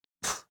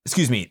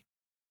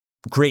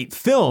 great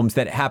films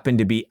that happened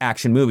to be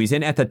action movies.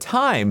 And at the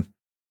time,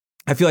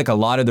 I feel like a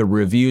lot of the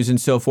reviews and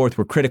so forth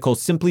were critical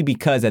simply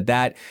because at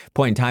that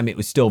point in time, it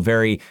was still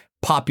very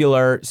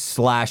popular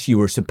 / you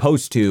were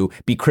supposed to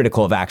be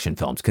critical of action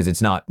films because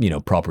it's not,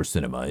 proper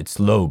cinema. It's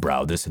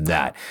lowbrow, this and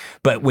that.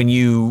 But when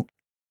you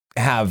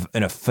have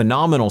a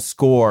phenomenal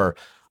score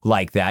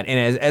like that.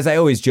 And as I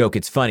always joke,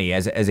 it's funny,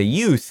 as a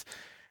youth,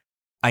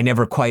 I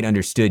never quite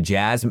understood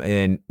jazz,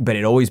 but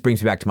it always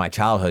brings me back to my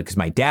childhood because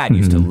my dad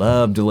used to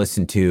love to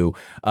listen to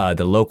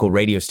the local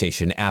radio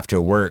station after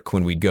work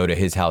when we'd go to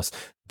his house,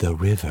 The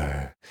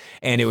River.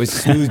 And it was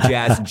smooth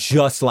jazz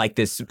just like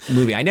this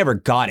movie. I never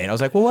got it. I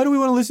was like, well, why do we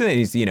want to listen to it?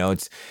 He's,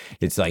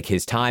 it's like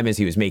his time as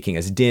he was making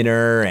us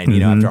dinner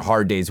and, after a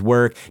hard day's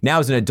work. Now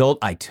as an adult,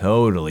 I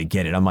totally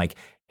get it. I'm like,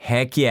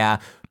 heck yeah.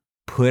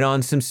 Put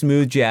on some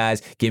smooth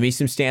jazz, give me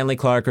some Stanley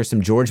Clarke or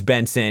some George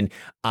Benson.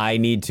 I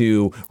need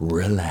to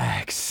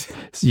relax.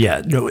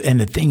 Yeah, no, and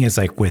the thing is,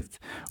 like with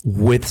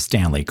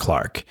Stanley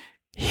Clarke,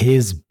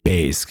 his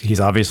bass,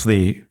 he's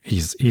obviously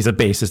he's a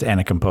bassist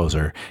and a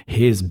composer.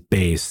 His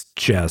bass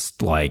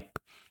just like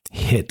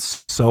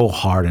hits so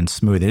hard and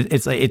smooth.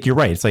 It's like you're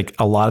right. It's like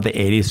a lot of the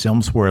 80s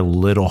films were a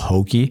little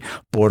hokey,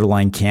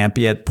 borderline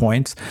campy at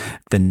points.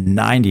 The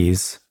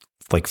 90s,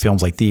 like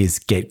films like these,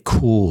 get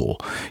cool,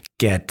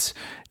 get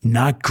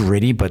not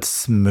gritty, but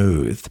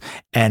smooth,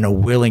 and a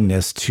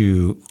willingness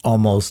to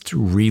almost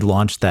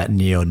relaunch that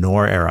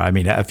neo-noir era. I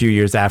mean, a few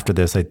years after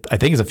this, I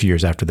think it's a few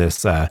years after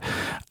this,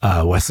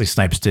 Wesley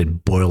Snipes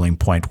did Boiling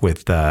Point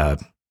with I'm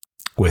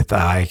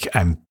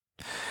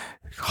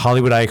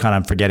Hollywood icon.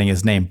 I'm forgetting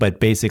his name, but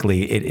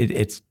basically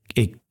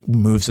it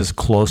moves us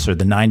closer,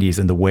 the 90s,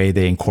 and the way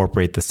they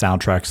incorporate the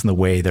soundtracks and the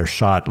way they're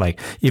shot. Like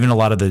even a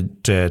lot of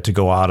to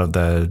go out of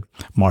the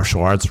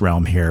martial arts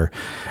realm here,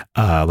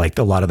 like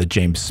a lot of the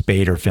James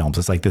Spader films,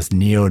 it's like this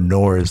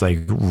neo-noir is like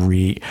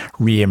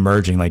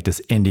re-emerging, like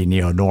this indie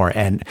neo-noir,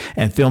 and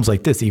films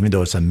like this, even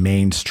though it's a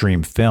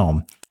mainstream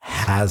film,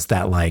 has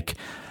that like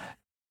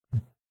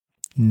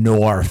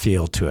noir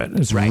feel to it.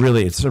 It's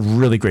a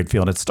really great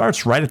feel. And it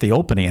starts right at the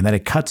opening, and then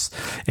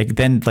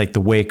then like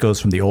the way it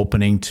goes from the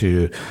opening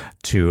to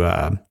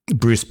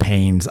Bruce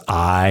Payne's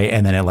eye,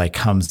 and then it like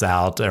comes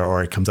out,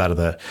 or it comes out of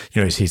the,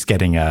 he's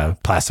getting a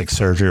plastic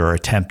surgery or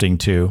attempting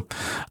to.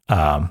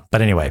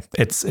 But anyway,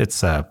 it's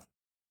a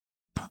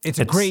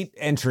great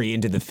entry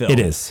into the film. It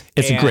is.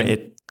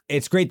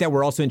 It's great that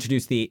we're also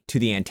introduced to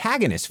the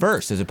antagonist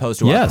first, as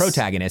opposed to our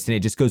protagonist. And it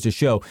just goes to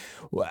show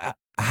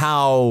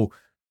how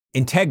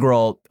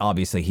integral,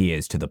 obviously, he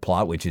is to the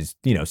plot, which is,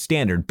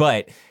 standard,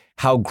 but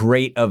how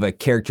great of a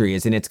character he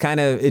is. And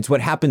it's what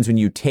happens when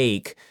you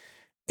take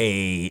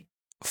a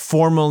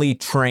formally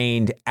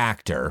trained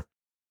actor,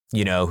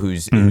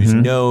 who's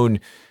known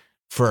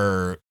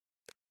for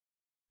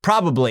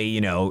probably,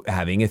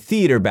 having a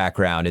theater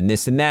background and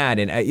this and that.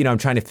 And, I'm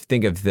trying to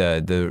think of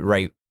the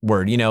right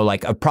word,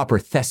 like a proper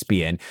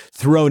thespian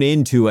thrown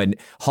into a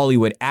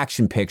Hollywood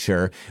action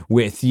picture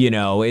with,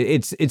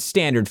 it's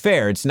standard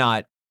fare. It's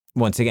not,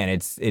 once again,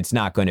 it's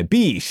not going to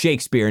be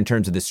Shakespeare in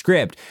terms of the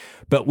script,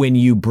 but when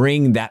you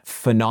bring that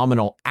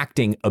phenomenal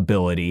acting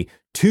ability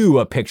to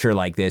a picture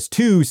like this,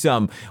 to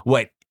some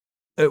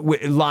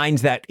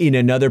lines that in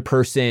another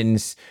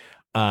person's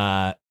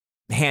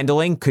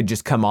handling could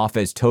just come off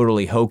as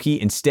totally hokey,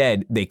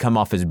 instead they come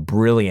off as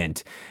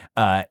brilliant,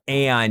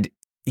 and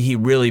he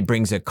really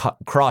brings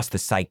across the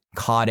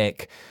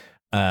psychotic,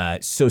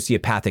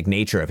 sociopathic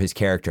nature of his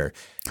character.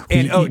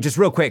 And just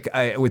real quick,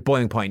 with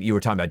Boiling Point, you were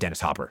talking about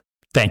Dennis Hopper.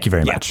 Thank you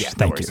very much.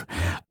 Thank you.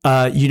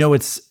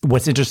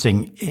 What's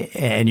interesting,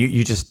 and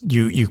you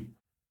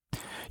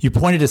you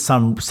pointed to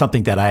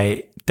something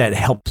that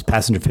helps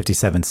Passenger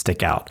 57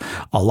 stick out.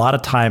 A lot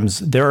of times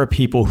there are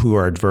people who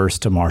are adverse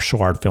to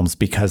martial art films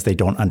because they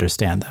don't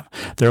understand them.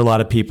 There are a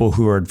lot of people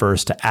who are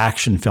adverse to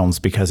action films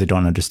because they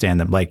don't understand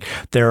them. Like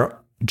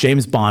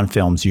James Bond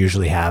films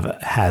usually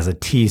has a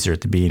teaser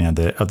at the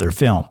beginning of their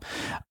film.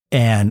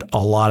 And a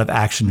lot of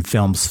action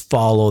films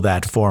follow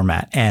that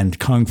format. And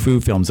Kung Fu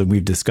films, and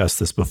we've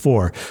discussed this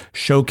before,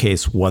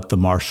 showcase what the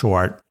martial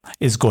art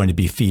is going to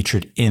be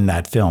featured in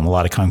that film. A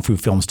lot of Kung Fu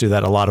films do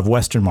that. A lot of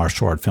Western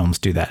martial art films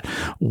do that.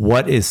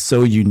 What is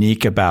so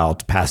unique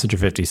about Passenger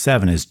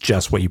 57 is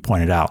just what you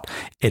pointed out.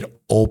 It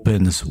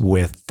opens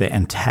with the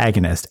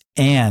antagonist,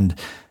 and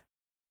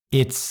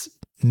it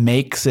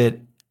makes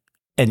it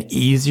an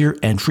easier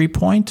entry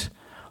point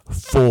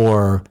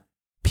for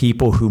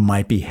people who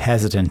might be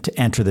hesitant to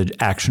enter the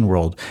action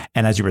world.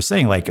 And as you were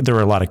saying, like, there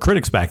were a lot of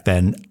critics back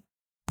then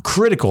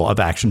critical of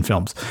action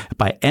films.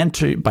 By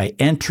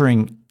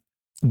entering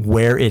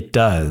where it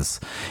does,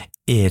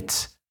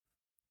 it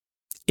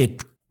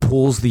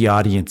pulls the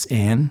audience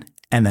in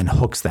and then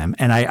hooks them.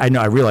 And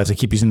I realize I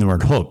keep using the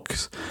word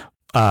hooks.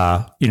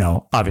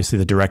 Obviously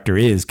the director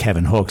is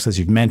Kevin Hooks, as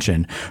you've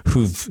mentioned,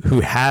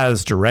 who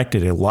has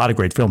directed a lot of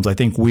great films. I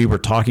think we were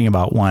talking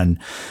about one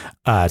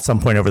at some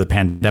point over the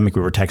pandemic.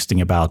 We were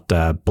texting about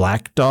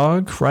Black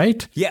Dog,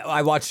 right? Yeah,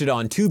 I watched it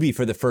on Tubi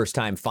for the first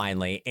time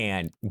finally,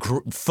 and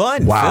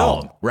fun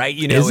film, right?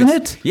 Isn't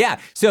it? Yeah.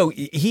 So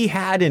he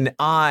had an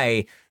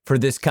eye for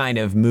this kind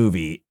of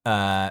movie.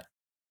 Yeah,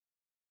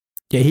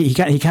 he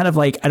kind of,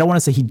 like, I don't want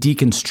to say he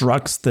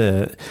deconstructs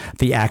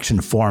the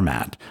action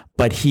format,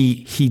 but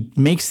he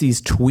makes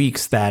these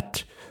tweaks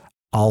that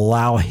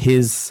allow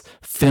his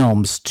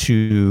films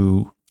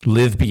to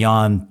live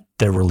beyond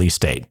their release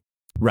date.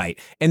 Right.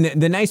 And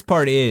the nice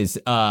part is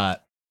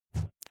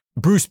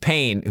Bruce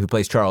Payne, who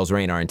plays Charles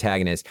Rain, our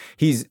antagonist,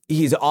 he's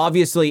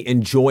obviously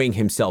enjoying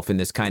himself in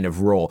this kind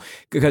of role,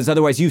 because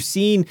otherwise you've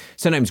seen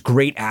sometimes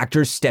great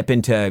actors step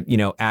into,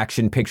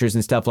 action pictures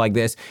and stuff like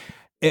this.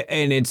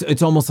 And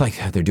it's almost like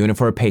they're doing it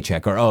for a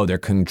paycheck, or, they're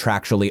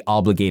contractually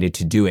obligated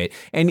to do it.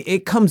 And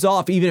it comes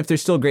off, even if they're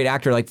still a great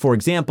actor. Like, for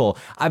example,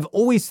 I've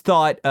always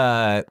thought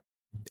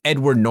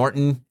Edward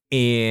Norton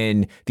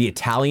in The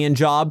Italian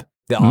Job,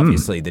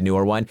 obviously the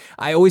newer one,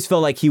 I always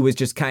felt like he was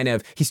just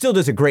he still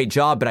does a great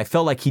job, but I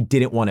felt like he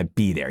didn't want to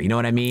be there. You know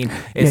what I mean?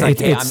 It's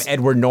I'm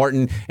Edward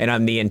Norton and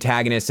I'm the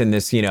antagonist in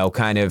this,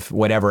 kind of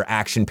whatever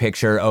action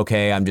picture.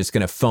 Okay, I'm just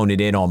going to phone it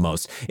in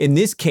almost. In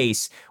this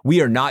case, we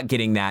are not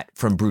getting that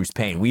from Bruce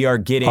Payne. We are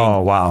getting...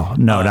 Oh, wow.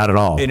 No, not at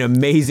all. An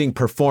amazing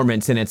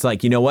performance. And it's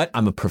like, you know what?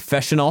 I'm a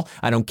professional.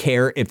 I don't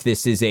care if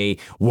this is a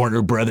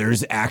Warner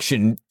Brothers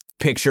action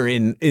picture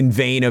in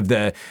vein of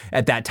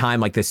at that time,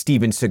 like the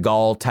Steven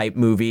Seagal type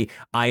movie.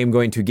 I am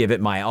going to give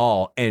it my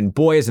all. And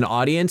boy, as an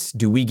audience,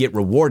 do we get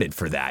rewarded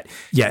for that.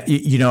 Yeah.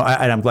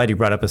 And I'm glad you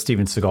brought up a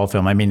Steven Seagal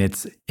film. I mean,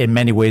 it's in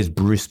many ways,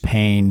 Bruce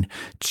Payne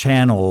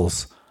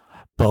channels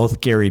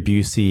both Gary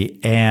Busey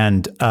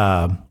and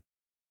Tommy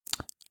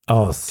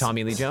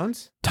Lee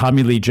Jones?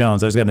 Tommy Lee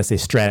Jones. I was going to say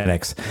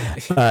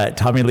Stratix.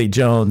 Tommy Lee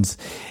Jones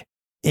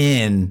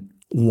in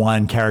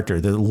one character,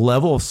 the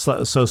level of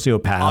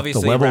sociopath,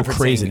 obviously the level of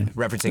crazy,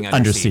 referencing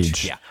Under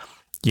Siege.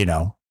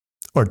 Yeah.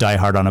 Or Die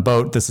Hard on a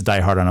Boat. This is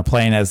Die Hard on a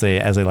Plane, as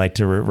they like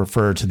to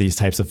refer to these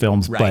types of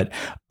films. Right.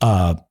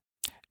 But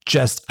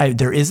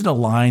there isn't a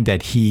line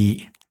that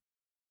he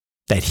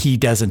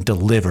doesn't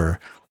deliver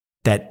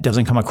that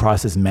doesn't come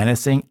across as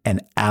menacing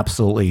and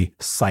absolutely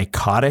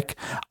psychotic.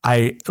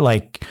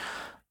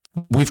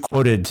 We've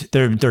quoted,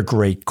 they're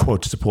great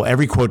quotes to pull.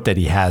 Every quote that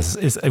he has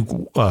is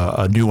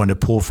a new one to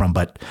pull from.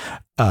 But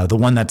the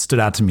one that stood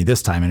out to me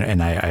this time,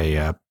 and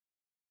I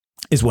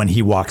is when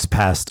he walks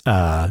past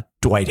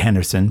Dwight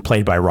Henderson,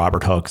 played by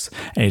Robert Hooks,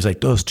 and he's like,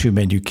 "Those two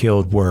men you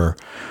killed were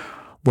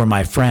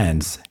my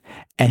friends."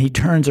 And he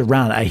turns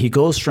around. He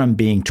goes from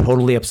being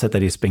totally upset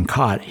that he's been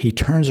caught. He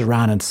turns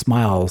around and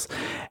smiles,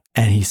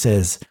 and he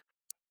says,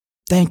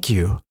 "Thank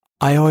you.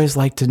 I always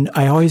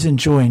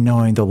enjoy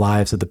knowing the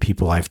lives of the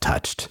people I've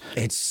touched."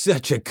 It's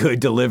such a good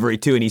delivery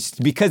too. And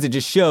because it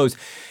just shows,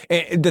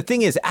 the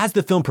thing is, as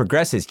the film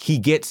progresses, he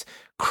gets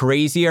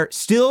crazier,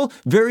 still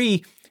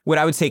very, what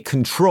I would say,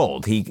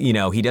 controlled.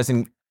 He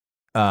doesn't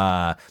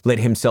let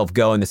himself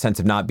go in the sense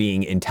of not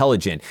being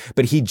intelligent,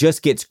 but he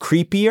just gets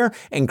creepier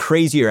and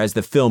crazier as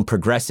the film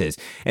progresses.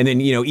 And then,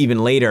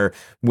 even later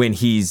when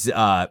he's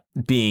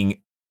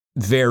being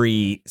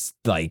very,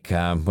 like,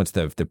 what's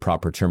the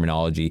proper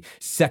terminology?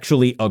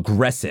 Sexually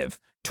aggressive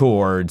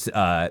towards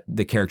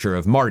the character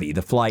of Marty,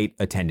 the flight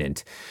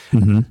attendant.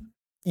 Mm-hmm.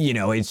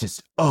 It's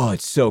just,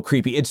 it's so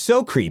creepy. It's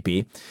so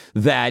creepy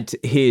that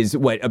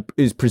what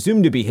is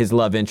presumed to be his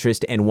love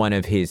interest and one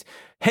of his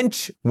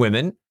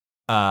henchwomen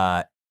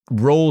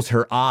rolls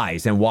her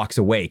eyes and walks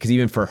away. Because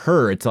even for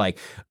her, it's like,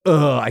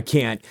 I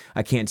can't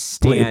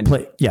stand.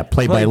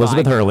 Played by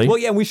Elizabeth Hurley. Well,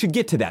 yeah, we should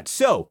get to that.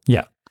 So,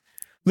 yeah.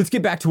 Let's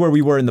get back to where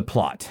we were in the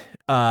plot.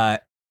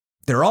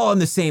 They're all on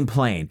the same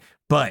plane,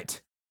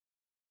 but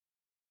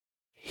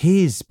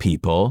his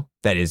people,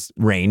 that is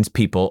Rain's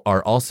people,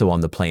 are also on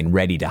the plane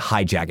ready to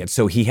hijack it.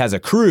 So he has a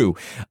crew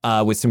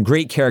with some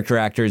great character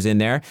actors in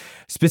there,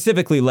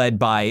 specifically led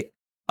by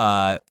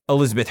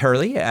Elizabeth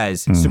Hurley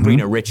as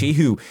Sabrina Ritchie,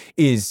 who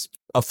is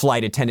a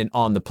flight attendant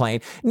on the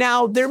plane.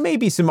 Now, there may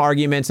be some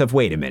arguments of,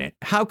 wait a minute,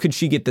 how could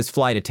she get this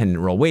flight attendant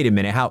role? Wait a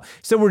minute, how?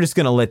 So we're just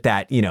going to let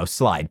that,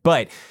 slide.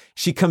 But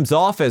she comes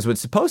off as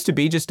what's supposed to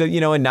be just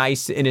a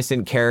nice,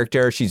 innocent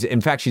character. In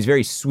fact, she's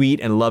very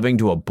sweet and loving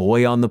to a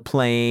boy on the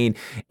plane.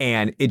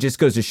 And it just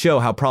goes to show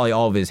how probably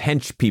all of his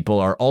hench people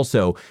are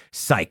also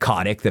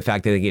psychotic. The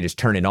fact that they can just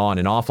turn it on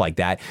and off like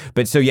that.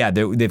 But so, yeah,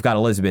 they've got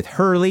Elizabeth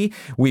Hurley.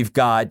 We've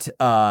got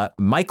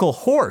Michael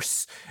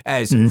Horse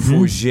as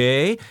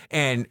Fouger.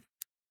 And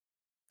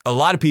a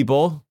lot of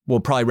people will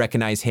probably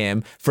recognize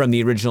him from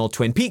the original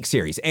Twin Peaks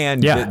series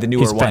and the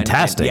newer he's one.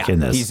 Fantastic in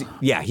this.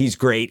 He's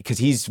great because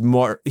he's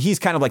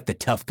kind of like the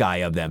tough guy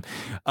of them.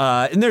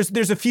 And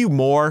there's a few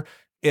more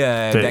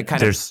that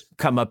kind of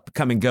come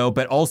and go,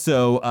 but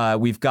also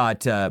we've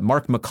got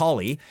Mark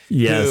Macaulay,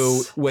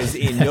 who was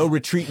in No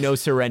Retreat, No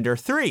Surrender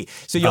 3.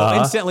 So you'll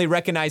instantly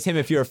recognize him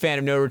if you're a fan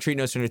of No Retreat,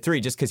 No Surrender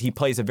 3, just because he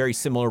plays a very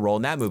similar role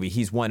in that movie.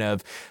 He's one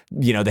of,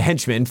 the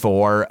henchmen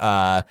for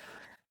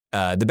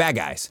the bad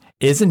guys.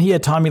 Isn't he a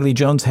Tommy Lee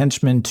Jones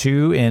henchman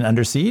too in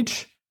Under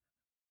Siege?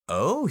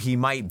 Oh, he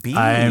might be.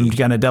 I'm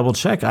going to double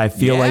check. I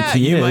feel like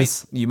he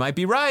is. You might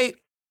be right.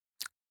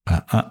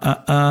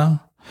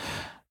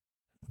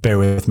 Bear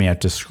with me. I have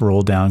to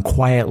scroll down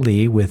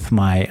quietly with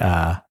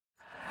my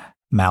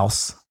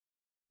mouse.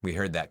 We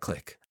heard that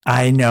click.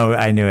 I knew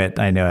it.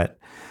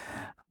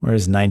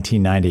 Where's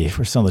 1990?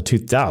 We're still in the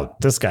tooth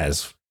out. This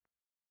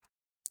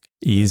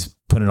he's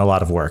put in a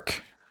lot of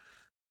work.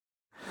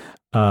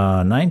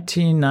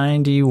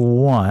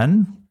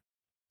 1991.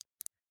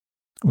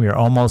 We are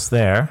almost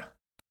there.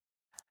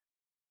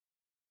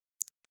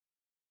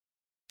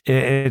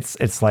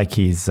 It's like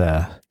he's.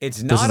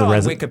 It's not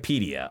on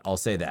Wikipedia. I'll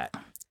say that.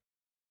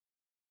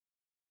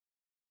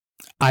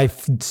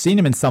 I've seen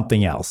him in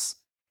something else,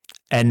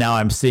 and now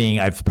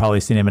I've probably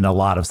seen him in a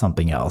lot of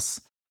something else.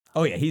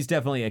 Oh yeah, he's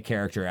definitely a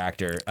character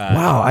actor.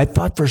 Wow, I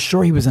thought for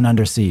sure he was in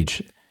Under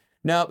Siege.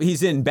 No,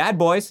 he's in Bad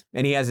Boys,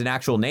 and he has an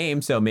actual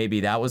name, so maybe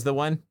that was the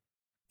one.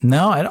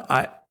 No, I don't.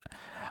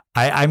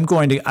 I'm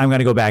going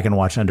to go back and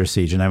watch Under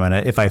Siege, and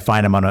if I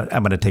find him I'm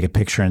gonna take a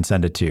picture and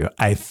send it to you.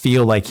 I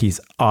feel like he's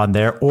on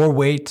there. Or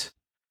wait,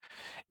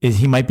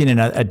 he might be in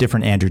a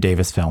different Andrew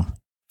Davis film.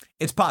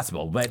 It's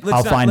possible, but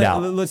I'll find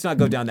out. Let's not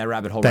go down that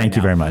rabbit hole. Thank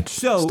you now. very much.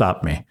 So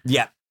stop me.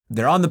 Yeah,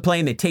 they're on the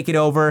plane. They take it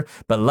over,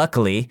 but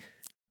luckily,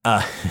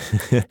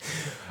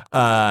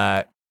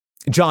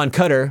 John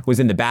Cutter was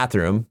in the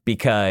bathroom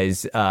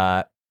because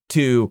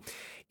to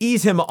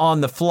ease him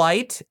on the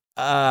flight,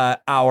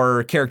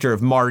 our character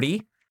of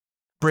Marty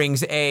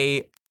brings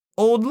a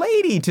old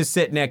lady to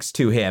sit next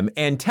to him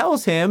and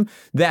tells him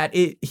that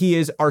he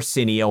is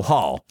Arsenio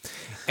Hall.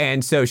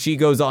 And so she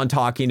goes on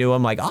talking to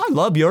him like, I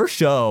love your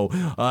show.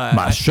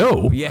 My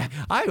show? Yeah.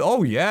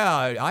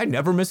 I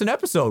never miss an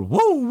episode. Woo,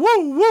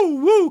 woo,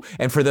 woo, woo.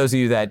 And for those of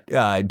you that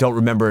don't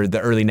remember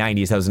the early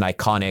 90s, that was an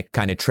iconic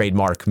kind of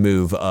trademark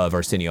move of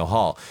Arsenio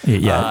Hall.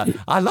 Yeah.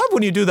 I love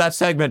when you do that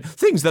segment,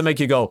 things that make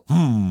you go,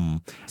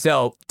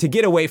 So to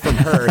get away from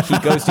her, he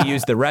goes to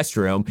use the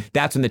restroom.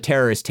 That's when the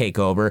terrorists take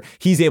over.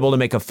 He's able to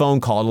make a phone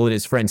call to let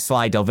his friend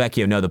Sly Del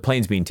Vecchio know the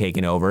plane's being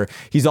taken over.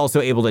 He's also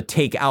able to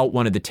take out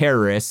one of the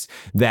terrorists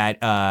that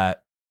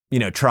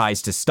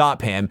tries to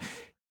stop him,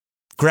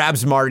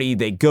 grabs Marty.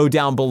 They go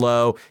down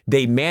below.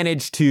 They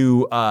manage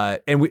to,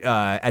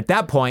 at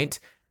that point,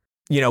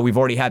 we've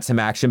already had some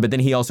action, but then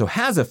he also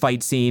has a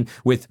fight scene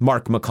with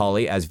Mark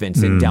Macaulay as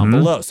Vincent down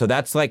below. So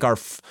that's like our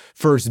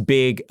first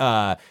big,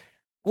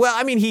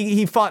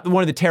 he fought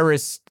one of the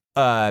terrorists,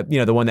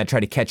 the one that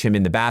tried to catch him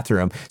in the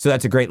bathroom. So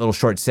that's a great little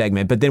short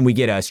segment. But then we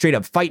get a straight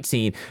up fight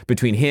scene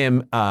between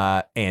him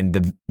and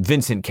the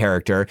Vincent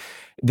character.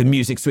 The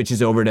music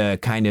switches over to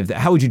kind of,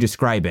 how would you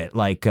describe it?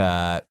 Like,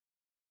 I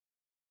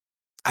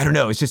don't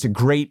know. It's just a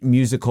great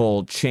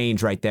musical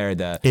change right there.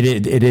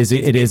 It is.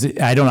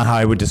 I don't know how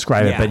I would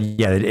describe it, but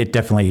yeah, it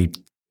definitely.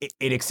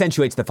 It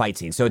accentuates the fight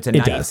scene. So it's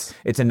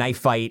a knife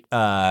fight,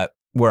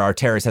 where our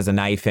terrorist has a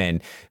knife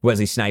and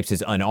Wesley Snipes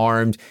is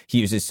unarmed. He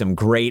uses some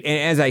great, and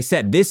as I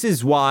said, this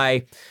is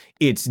why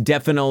it's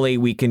definitely,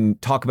 we can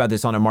talk about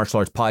this on a martial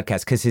arts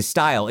podcast, because his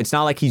style, it's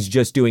not like he's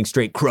just doing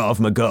straight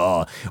Krav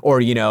Maga or,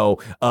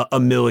 a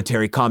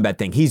military combat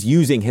thing. He's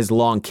using his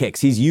long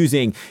kicks. He's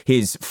using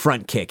his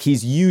front kick.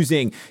 He's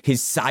using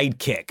his side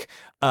kick.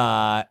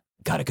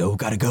 Gotta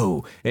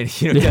go. And,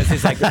 does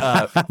his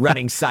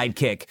running side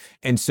kick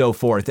and so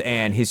forth,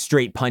 and his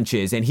straight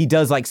punches. And he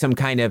does like some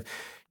kind of,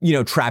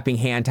 trapping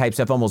hand type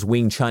stuff, almost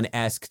Wing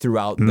Chun-esque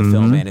throughout the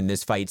film and in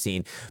this fight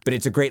scene. But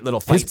it's a great little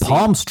fight scene. His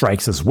palm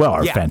strikes as well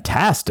are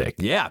fantastic.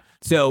 Yeah.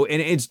 So,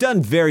 and it's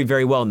done very,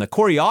 very well. And the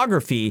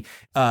choreography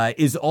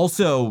is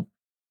also,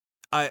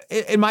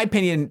 in my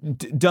opinion,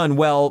 done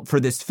well for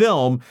this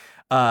film.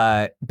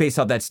 based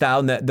off that style.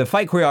 And the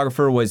fight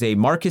choreographer was a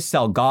Marcus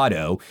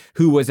Salgado,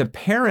 who was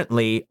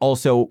apparently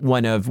also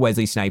one of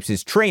Wesley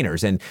Snipes'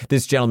 trainers. And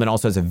this gentleman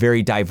also has a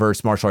very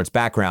diverse martial arts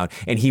background.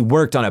 And he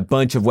worked on a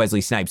bunch of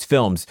Wesley Snipes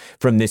films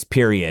from this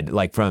period,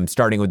 like from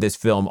starting with this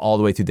film all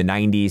the way through the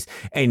 90s.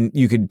 And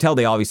you could tell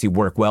they obviously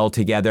work well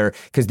together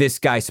because this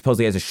guy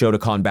supposedly has a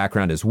Shotokan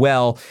background as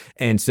well.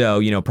 And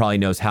so, probably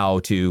knows how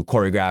to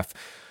choreograph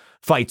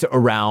fights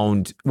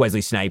around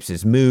Wesley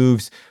Snipes'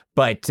 moves.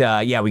 But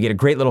we get a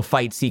great little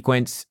fight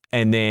sequence.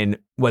 And then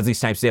Wesley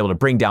Snipes is able to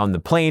bring down the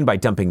plane by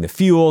dumping the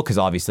fuel because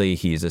obviously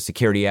he's a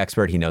security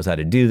expert. He knows how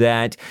to do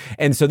that.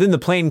 And so then the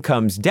plane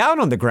comes down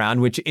on the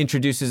ground, which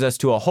introduces us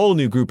to a whole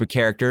new group of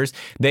characters.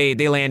 They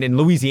land in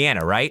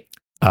Louisiana, right?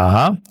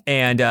 Uh-huh.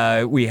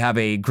 And we have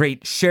a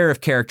great sheriff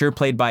character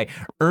played by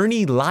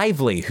Ernie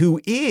Lively,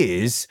 who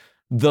is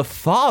the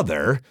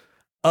father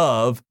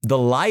of the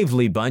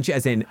Lively bunch,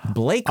 as in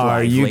Blake Lively.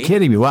 Are you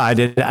kidding me? Wow, I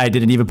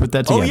didn't even put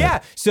that together. Oh yeah.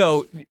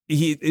 So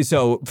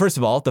first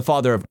of all, the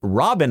father of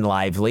Robin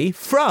Lively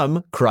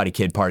from Karate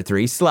Kid Part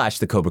 3 /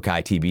 the Cobra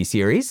Kai TV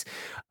series,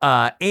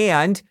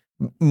 and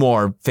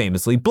more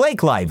famously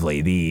Blake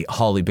Lively, the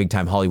big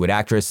time Hollywood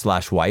actress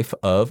 / wife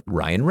of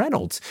Ryan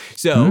Reynolds.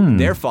 So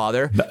their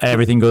father.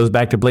 Everything goes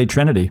back to Blade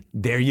Trinity.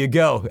 There you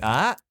go.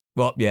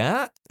 Well,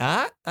 yeah.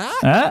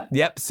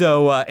 Yep.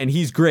 So, and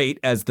he's great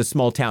as the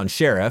small town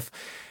sheriff.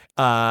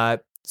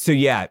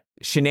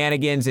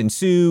 Shenanigans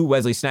ensue.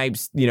 Wesley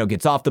Snipes,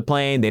 gets off the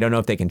plane. They don't know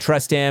if they can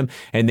trust him.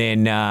 And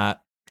then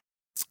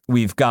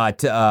we've got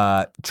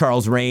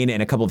Charles Rain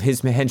and a couple of his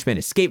henchmen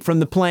escape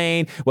from the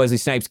plane. Wesley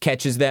Snipes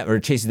catches them or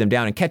chases them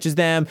down and catches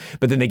them.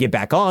 But then they get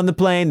back on the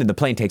plane. Then the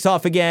plane takes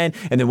off again.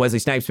 And then Wesley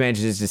Snipes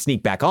manages to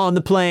sneak back on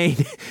the plane.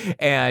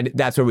 And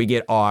that's where we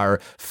get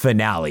our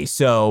finale.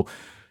 So,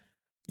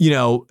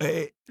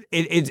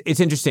 it's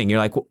interesting. You're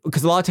like,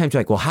 because a lot of times you're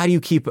like, well, how do you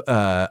keep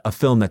a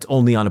film that's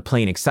only on a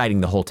plane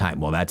exciting the whole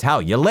time? Well, that's how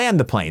you land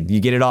the plane. You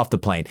get it off the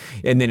plane.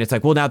 And then it's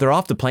like, well, now they're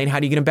off the plane.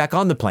 How do you get them back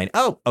on the plane?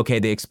 Oh, okay.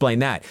 They explain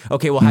that.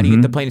 Okay. Well, how do you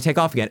get the plane to take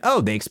off again?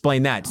 Oh, they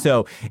explain that.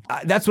 So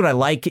that's what I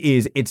like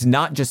is it's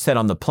not just set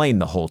on the plane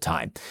the whole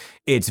time.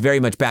 It's very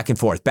much back and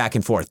forth, back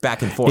and forth,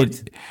 back and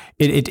forth.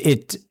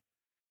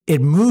 It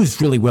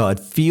moves really well. It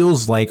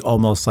feels like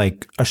almost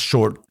like a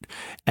short.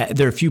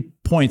 There are a few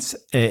points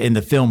in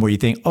the film where you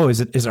think, "Oh,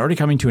 is it already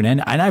coming to an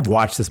end?" And I've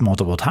watched this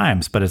multiple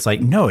times, but it's like,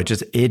 no, it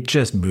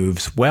just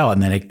moves well.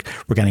 And then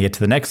we're going to get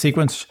to the next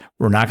sequence.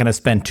 We're not going to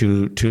spend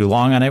too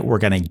long on it. We're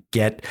going to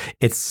get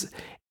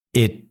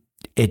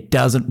it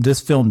doesn't.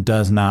 This film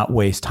does not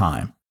waste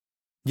time.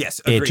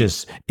 Yes, agreed.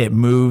 It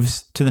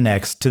moves to the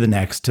next,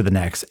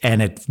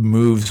 and it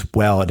moves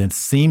well and it's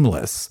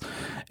seamless.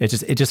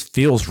 It just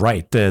feels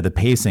right, the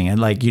pacing. And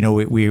like,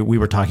 we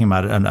were talking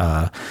about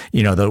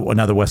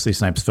another Wesley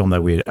Snipes film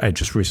that I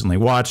just recently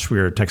watched.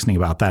 We were texting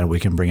about that, and we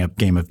can bring up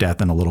Game of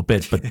Death in a little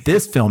bit. But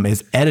this film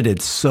is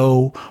edited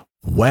so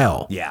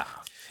well. Yeah.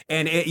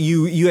 And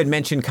you had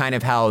mentioned kind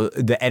of how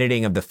the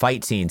editing of the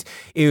fight scenes,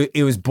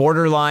 it was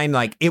borderline,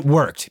 like it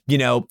worked,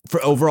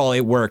 for overall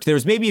it worked. There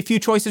was maybe a few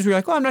choices where you're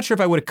like, oh, I'm not sure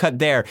if I would have cut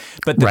there,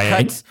 but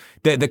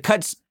the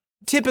cuts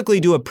typically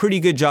do a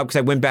pretty good job, because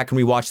I went back and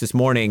rewatched this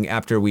morning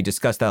after we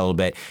discussed that a little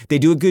bit. They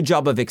do a good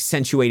job of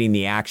accentuating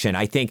the action.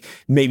 I think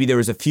maybe there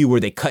was a few where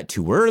they cut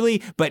too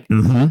early, but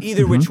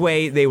either which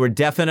way, they were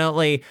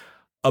definitely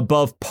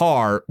above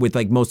par with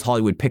like most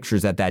Hollywood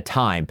pictures at that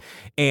time.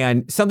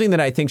 And something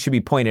that I think should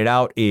be pointed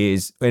out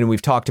is, and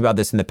we've talked about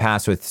this in the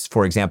past with,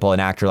 for example,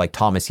 an actor like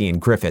Thomas Ian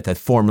Griffith, a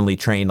formerly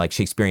trained like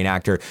Shakespearean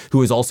actor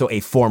who is also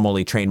a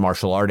formally trained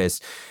martial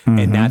artist.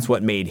 And that's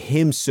what made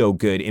him so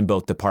good in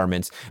both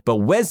departments. But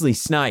Wesley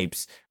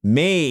Snipes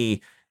may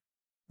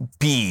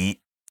be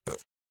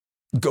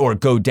or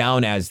go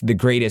down as the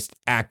greatest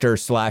actor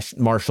 /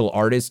 martial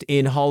artist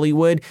in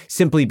Hollywood,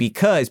 simply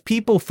because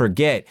people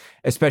forget,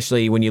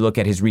 especially when you look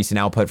at his recent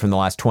output from the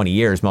last 20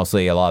 years,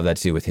 mostly a lot of that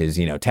to do with his,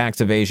 tax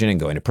evasion and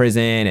going to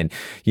prison and,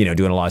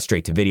 doing a lot of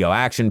straight to video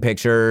action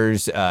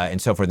pictures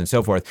and so forth and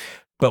so forth.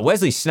 But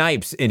Wesley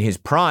Snipes in his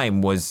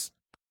prime was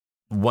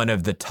one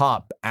of the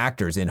top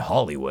actors in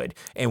Hollywood.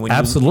 And when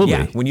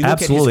when you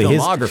look at his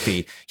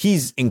filmography,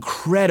 he's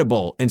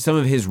incredible. And some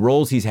of his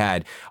roles he's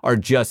had are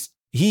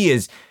he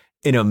is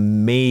an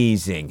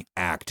amazing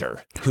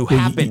actor who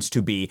happens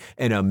to be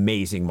an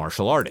amazing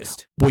martial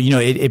artist. Well,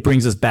 it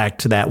brings us back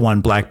to that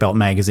one Black Belt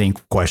magazine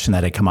question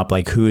that had come up,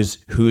 like who's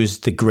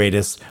the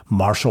greatest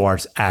martial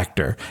arts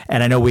actor?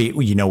 And I know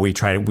we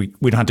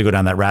don't have to go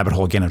down that rabbit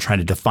hole again of trying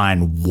to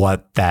define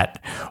what that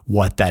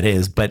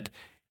is, but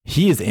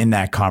he is in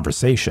that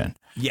conversation.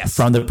 Yes.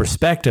 From the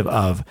perspective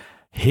of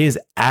his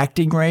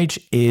acting range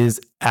is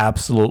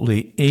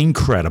absolutely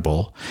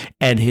incredible,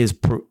 and his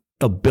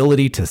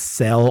ability to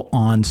sell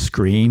on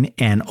screen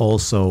and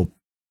also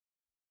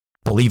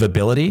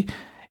believability.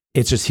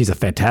 It's just, he's a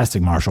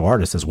fantastic martial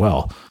artist as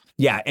well.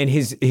 Yeah, and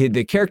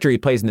the character he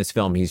plays in this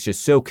film, he's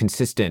just so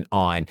consistent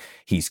on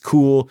he's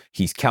cool,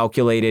 he's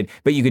calculated,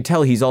 but you could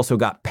tell he's also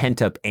got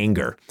pent up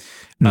anger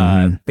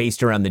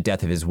based around the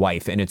death of his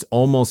wife. And it's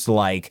almost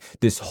like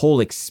this whole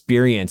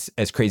experience,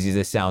 as crazy as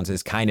this sounds,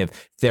 is kind of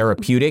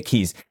therapeutic.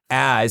 He's,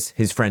 as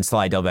his friend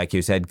Sly Del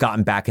Vecchio said,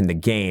 gotten back in the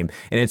game.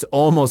 And it's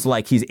almost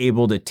like he's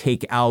able to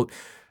take out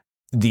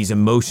these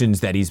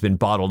emotions that he's been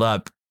bottled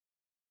up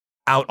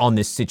out on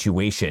this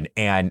situation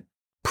and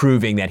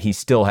proving that he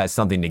still has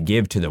something to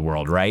give to the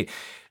world, right?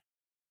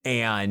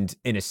 And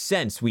in a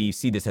sense, we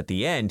see this at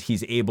the end,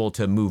 he's able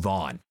to move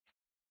on.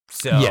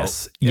 So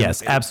yes,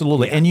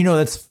 absolutely. Yeah. And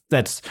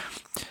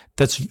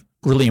that's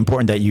really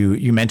important that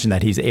you mentioned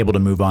that he's able to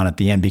move on at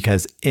the end,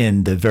 because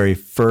in the very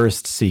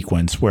first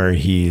sequence where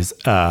he's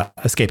trying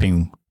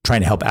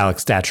to help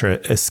Alex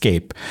Statra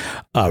escape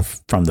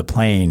from the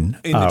plane.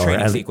 In the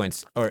training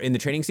sequence, or in the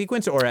training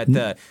sequence, or at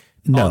the...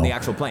 No, on the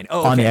actual plane.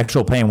 Oh, okay. On the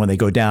actual plane when they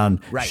go down,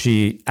 right.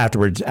 She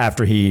afterwards,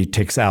 after he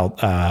takes out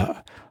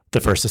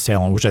the first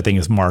assailant, which I think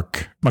is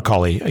Mark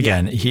McCauley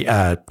again,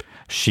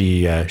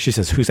 she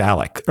says, "Who's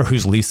Alec?" or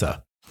 "Who's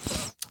Lisa?"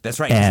 That's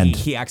right. And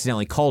he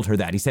accidentally called her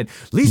that. He said,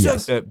 "Lisa,"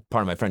 yes.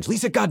 Pardon my French.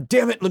 "Lisa, God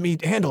damn it, let me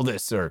handle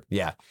this." Or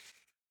yeah.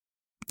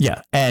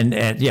 Yeah.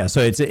 And yeah, so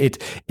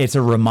it's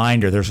a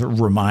reminder. There's a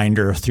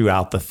reminder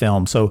throughout the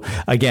film. So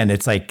again,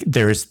 it's like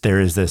there is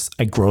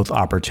a growth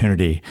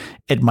opportunity.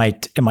 It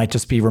might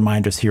just be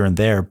reminders here and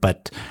there,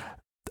 but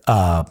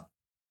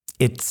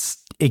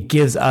it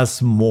gives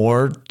us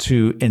more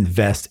to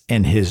invest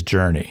in his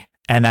journey.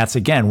 And that's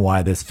again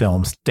why this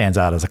film stands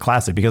out as a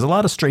classic, because a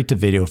lot of straight to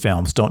video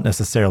films don't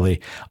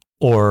necessarily,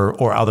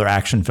 or other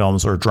action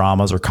films or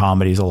dramas or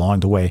comedies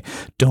along the way,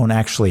 don't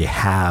actually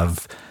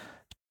have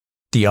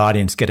the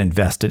audience get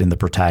invested in the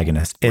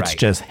protagonist. It's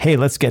just, hey,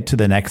 let's get to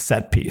the next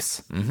set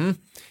piece. Mm-hmm.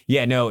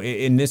 Yeah, no,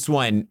 in this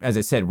one, as I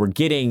said, we're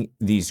getting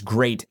these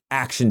great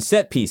action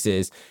set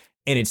pieces,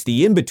 and it's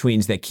the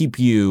in-betweens that keep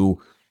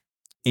you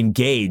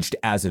engaged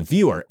as a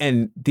viewer.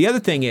 And the other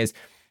thing is,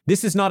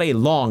 this is not a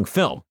long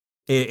film.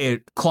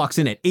 It clocks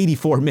in at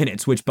 84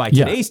 minutes, which by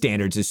today's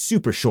standards is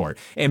super short.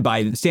 And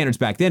by the standards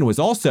back then was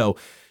also,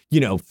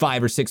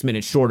 5 or 6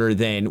 minutes shorter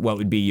than what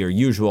would be your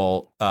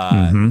usual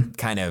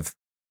kind of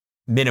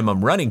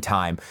minimum running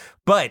time,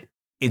 but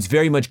it's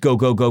very much go,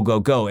 go, go, go,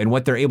 go. And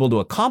what they're able to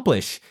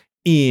accomplish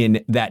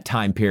in that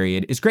time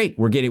period is great.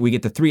 We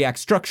get the 3-act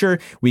structure.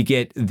 We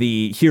get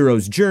the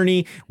hero's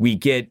journey. We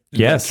get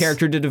the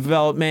character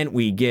development.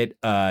 We get,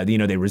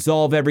 they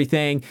resolve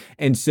everything.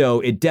 And so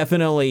it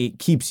definitely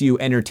keeps you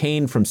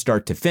entertained from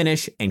start to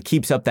finish and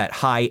keeps up that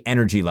high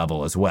energy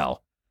level as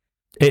well.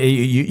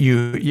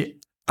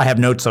 I have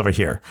notes over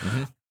here.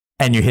 Mm-hmm.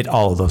 And you hit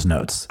all of those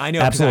notes. I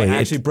know. Absolutely. I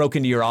actually broke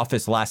into your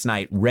office last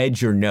night,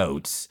 read your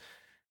notes,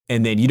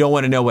 and then you don't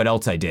want to know what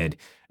else I did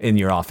in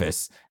your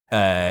office.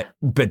 But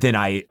then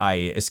I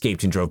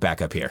escaped and drove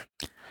back up here.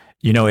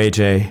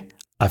 AJ,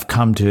 I've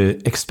come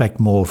to expect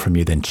more from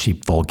you than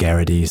cheap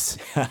vulgarities.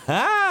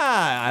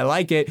 I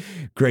like it.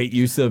 Great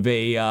use of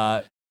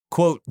a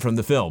quote from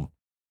the film.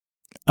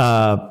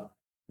 So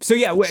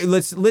yeah,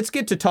 let's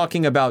get to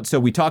talking about. So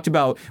we talked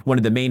about one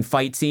of the main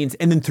fight scenes,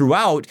 and then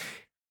throughout,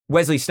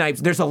 Wesley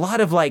Snipes, there's a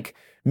lot of like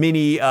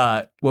mini,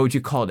 what would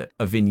you call it?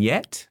 A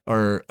vignette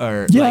or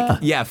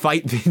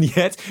fight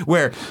vignettes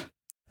where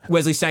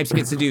Wesley Snipes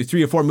gets to do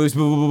 3 or 4 moves,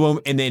 boom, boom, boom,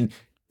 and then,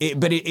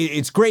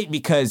 it's great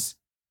because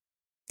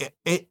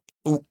it's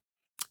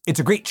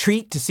a great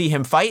treat to see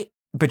him fight,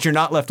 but you're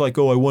not left like,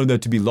 oh, I wanted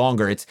that to be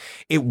longer.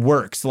 It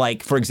works.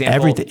 Like, for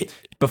example,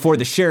 before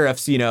the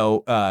sheriffs,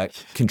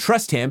 can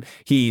trust him,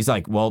 he's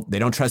like, well, they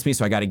don't trust me,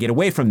 so I got to get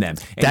away from them.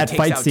 And that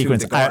fight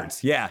sequence,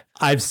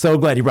 I'm so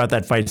glad you brought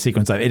that fight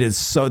sequence up. It is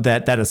so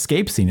that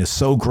escape scene is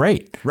so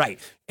great. Right.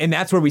 And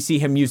that's where we see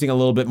him using a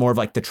little bit more of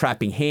like the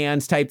trapping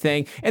hands type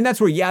thing. And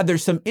that's where,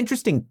 there's some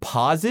interesting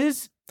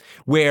pauses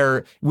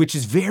which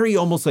is very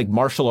almost like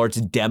martial arts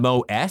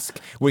demo-esque,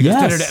 where he goes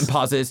da-da-da and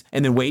pauses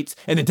and then waits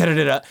and then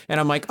da-da-da-da.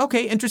 And I'm like,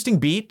 okay, interesting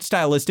beat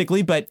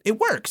stylistically, but it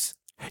works.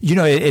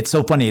 It's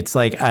so funny. It's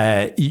like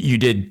you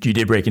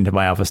did break into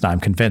my office now. I'm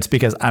convinced,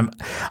 because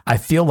I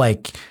feel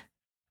like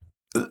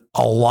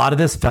a lot of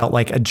this felt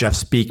like a Jeff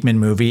Speakman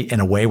movie in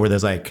a way where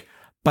there's like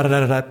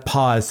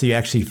pause, so you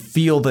actually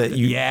feel that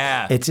you.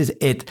 Yeah. It's just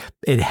it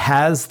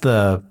has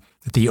the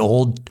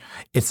old.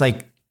 It's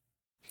like.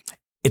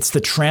 It's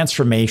the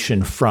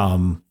transformation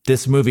from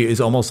this movie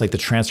is almost like the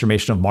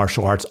transformation of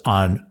martial arts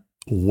on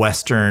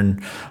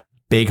Western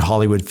big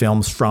Hollywood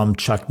films from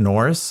Chuck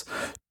Norris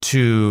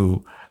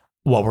to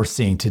what we're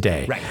seeing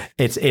today. Right.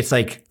 It's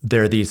like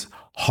there are these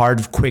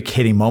hard, quick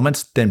hitting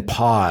moments, then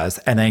pause,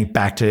 and then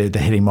back to the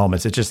hitting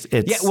moments.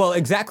 Yeah, well,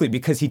 exactly,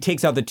 because he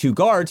takes out the 2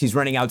 guards. He's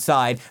running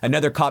outside.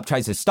 Another cop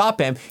tries to stop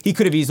him. He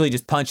could have easily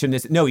just punched him.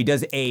 No, he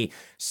does a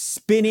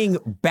spinning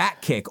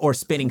back kick or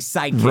spinning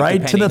side kick.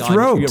 Right to the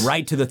throat.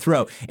 Right to the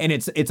throat. And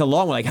it's a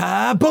long one,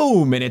 like,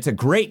 boom, and it's a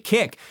great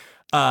kick.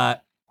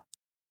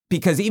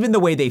 because even the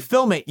way they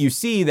film it, you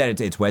see that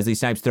it's Wesley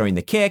Snipes throwing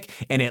the kick,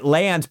 and it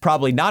lands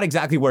probably not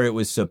exactly where it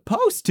was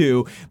supposed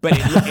to, but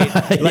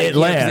it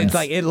lands. It's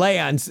like it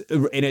lands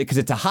in it because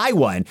it's a high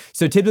one.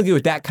 So typically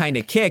with that kind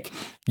of kick,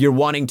 you're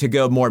wanting to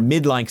go more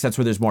midline because that's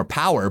where there's more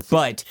power.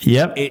 But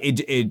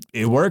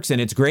it works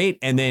and it's great.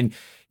 And then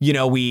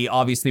we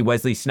obviously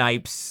Wesley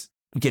Snipes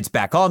gets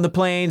back on the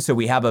plane, so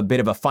we have a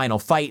bit of a final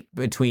fight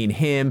between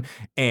him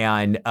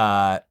and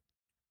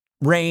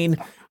Rain.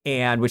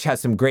 And which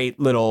has some great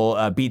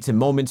little beats and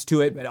moments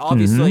to it, but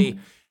obviously,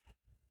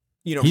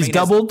 he's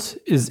doubled.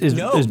 Is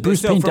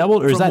Bruce Payne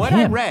doubled, or is that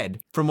him?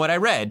 From what I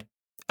read,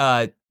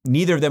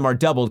 neither of them are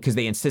doubled because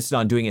they insisted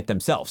on doing it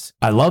themselves.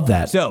 I love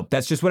that. So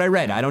that's just what I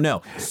read. I don't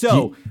know.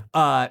 So,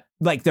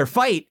 like their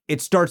fight,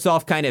 it starts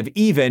off kind of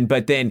even,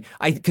 but then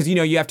because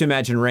you have to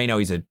imagine Reno,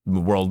 he's a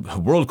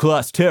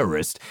world-class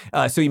terrorist,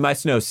 so he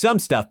must know some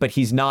stuff, but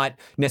he's not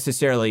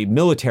necessarily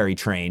military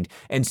trained,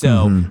 and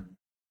so.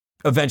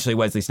 Eventually,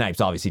 Wesley Snipes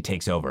obviously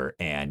takes over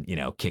and,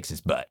 kicks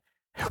his butt.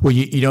 Well,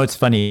 what's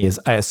funny is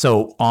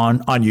so on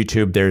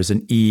YouTube, there's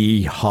an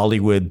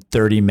Hollywood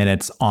 30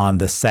 minutes on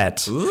the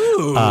set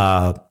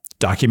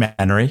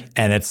documentary.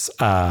 And it's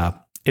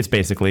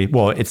basically,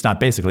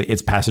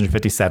 it's Passenger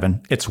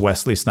 57. It's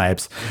Wesley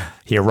Snipes.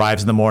 He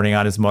arrives in the morning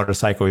on his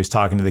motorcycle. He's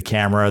talking to the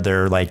camera.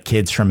 They're like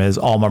kids from his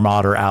alma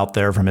mater out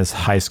there from his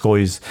high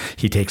school.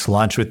 He takes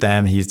lunch with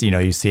them. He's,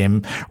 you see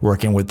him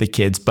working with the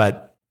kids.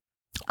 But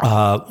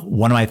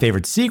one of my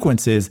favorite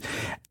sequences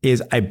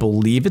is I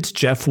believe it's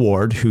Jeff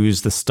Ward,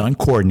 who's the stunt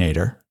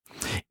coordinator,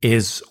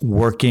 is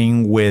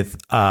working with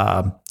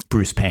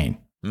Bruce Payne.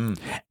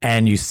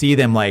 And you see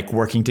them like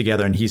working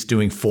together and he's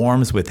doing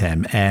forms with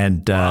him.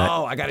 And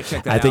I got to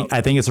check that out.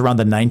 I think it's around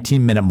the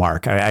 19-minute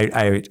mark.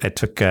 I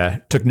took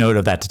note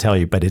of that to tell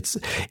you, but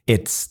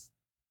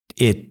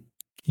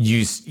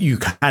you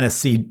kind of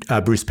see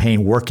Bruce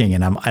Payne working,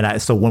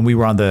 so when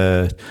we're on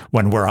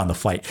the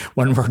flight,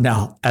 when we're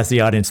now as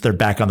the audience, they're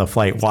back on the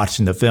flight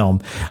watching the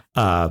film.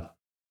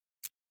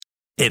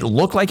 It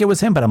looked like it was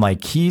him, but I'm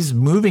like, he's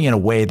moving in a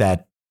way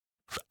that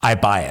I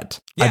buy it.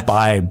 Yeah. I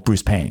buy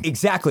Bruce Payne.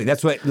 Exactly.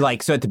 That's what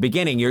so at the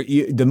beginning,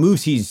 the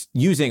moves he's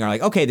using are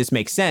like, okay, this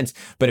makes sense.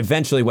 But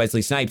eventually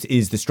Wesley Snipes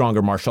is the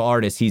stronger martial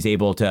artist. He's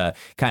able to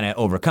kind of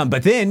overcome.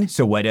 But then,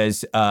 so what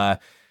does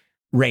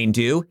Rain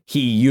do? He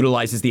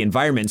utilizes the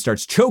environment and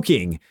starts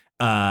choking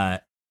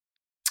Wesley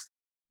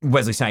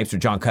Snipes or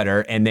John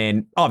Cutter, and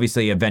then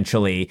obviously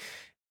eventually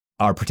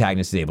our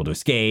protagonist is able to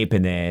escape,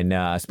 and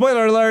then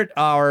spoiler alert,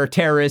 our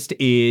terrorist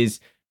is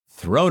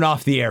thrown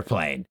off the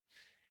airplane.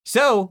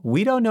 So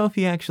we don't know if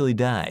he actually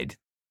died.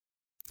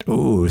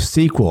 Ooh,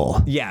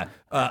 sequel. Yeah,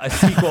 a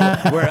sequel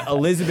where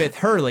Elizabeth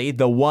Hurley,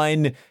 the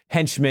one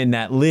henchman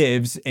that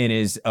lives and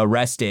is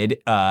arrested,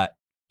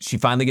 she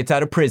finally gets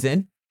out of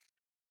prison.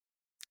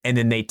 And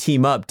then they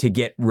team up to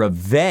get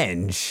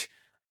revenge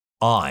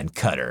on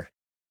Cutter.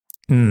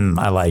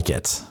 I like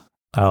it.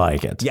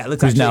 Yeah,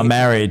 who's now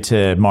married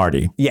to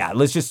Marty. Yeah,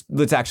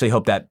 let's actually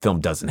hope that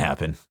film doesn't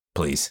happen,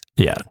 please.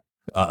 Yeah.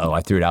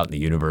 I threw it out in the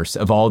universe.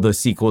 Of all the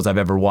sequels I've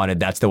ever wanted,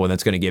 that's the one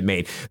that's going to get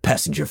made.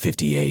 Passenger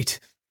 58.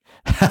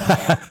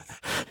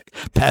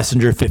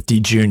 Passenger 50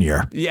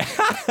 Junior. Yeah,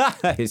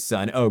 his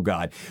son. Oh,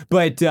 God.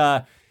 But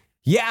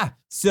yeah,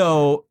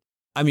 so,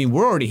 I mean,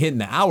 we're already hitting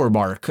the hour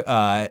mark.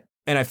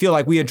 And I feel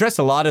like we addressed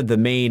a lot of the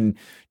main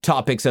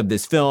topics of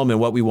this film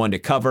and what we wanted to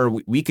cover.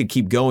 We could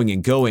keep going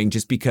and going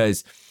just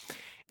because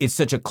it's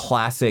such a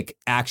classic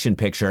action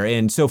picture.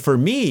 And so for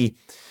me,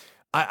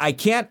 I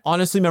can't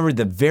honestly remember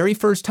the very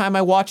first time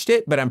I watched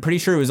it, but I'm pretty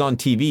sure it was on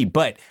TV.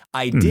 But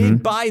I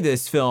did buy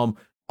this film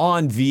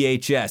on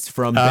VHS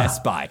from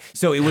Best Buy.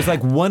 So it was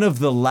like one of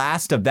the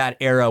last of that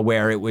era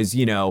where it was,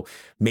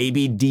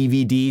 maybe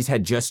DVDs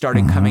had just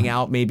started coming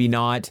out, maybe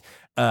not.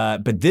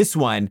 But this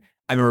one,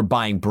 I remember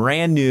buying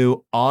brand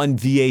new on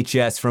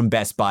VHS from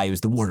Best Buy. It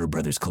was the Warner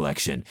Brothers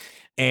collection.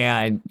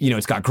 And,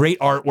 it's got great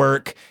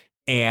artwork,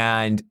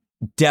 and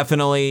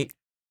definitely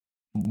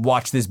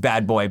watched this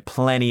bad boy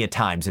plenty of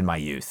times in my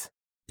youth.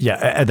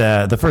 Yeah.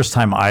 The first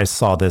time I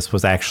saw this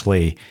was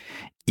actually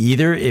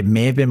it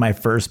may have been my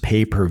first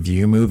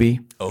pay-per-view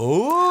movie.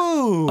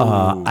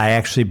 Oh, I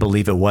actually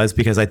believe it was,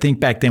 because I think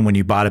back then when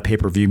you bought a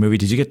pay-per-view movie,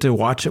 did you get to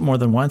watch it more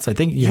than once? I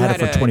think you had it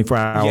for 24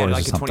 hours. Yeah,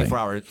 like or something. A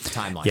 24-hour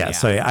timeline. Yeah,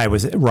 so I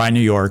was at Rye,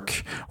 New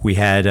York. We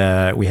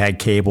had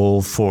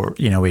cable for,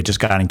 we had just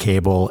gotten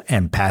cable,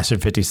 and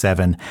Passenger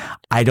 57.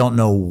 I don't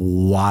know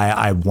why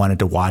I wanted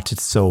to watch it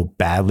so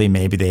badly.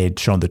 Maybe they had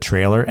shown the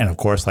trailer, and of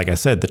course, like I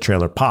said, the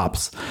trailer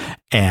pops.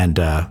 And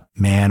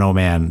man, oh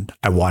man,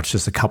 I watched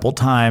this a couple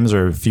times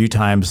or a few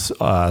times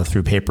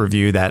through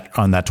pay-per-view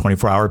on that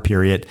 24-hour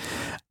period.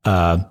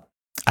 I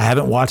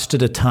haven't watched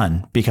it a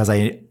ton because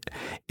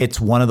it's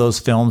one of those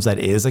films that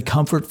is a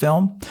comfort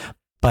film,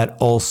 but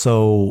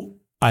also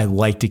I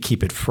like to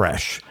keep it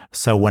fresh.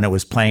 So when it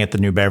was playing at the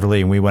New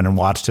Beverly and we went and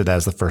watched it, that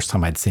was the first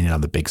time I'd seen it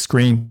on the big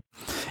screen.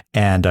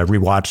 And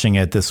rewatching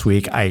it this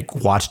week, I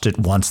watched it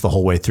once the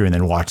whole way through and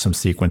then watched some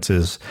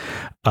sequences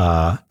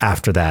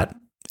after that.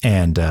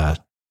 And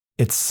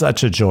It's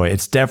such a joy.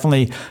 It's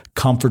definitely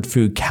comfort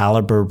food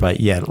caliber,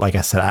 but yet, like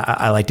I said,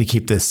 I like to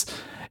keep this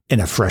in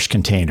a fresh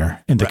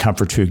container in the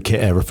comfort food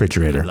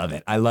refrigerator. I love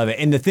it. I love it.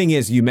 And the thing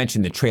is, you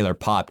mentioned the trailer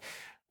popped.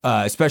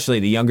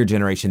 Especially the younger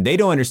generation, they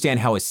don't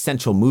understand how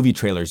essential movie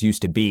trailers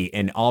used to be.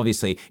 And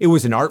obviously, it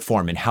was an art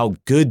form and how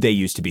good they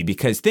used to be.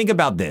 Because think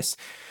about this.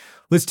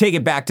 Let's take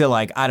it back to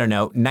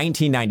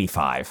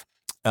 1995.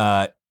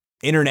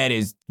 Internet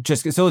is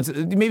just, so it's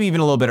maybe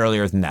even a little bit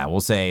earlier than that. We'll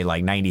say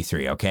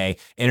 93, okay?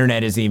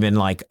 Internet is even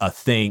a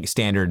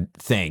standard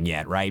thing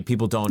yet, right?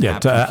 People don't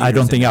have I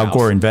don't think Al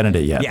Gore invented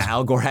it yet. Yeah,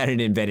 Al Gore hadn't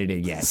invented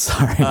it yet.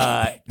 Sorry.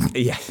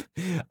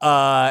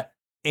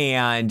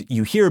 And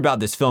you hear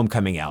about this film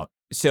coming out.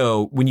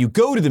 So when you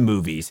go to the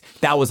movies,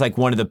 that was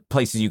one of the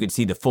places you could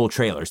see the full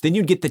trailers. Then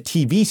you'd get the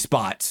TV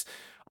spots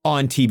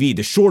on TV,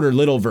 the shorter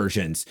little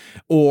versions,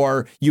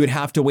 or you would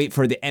have to wait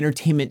for the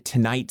Entertainment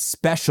Tonight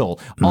special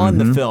on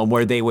the film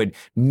where they would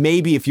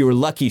maybe, if you were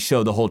lucky,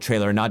 show the whole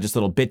trailer, not just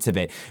little bits of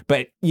it.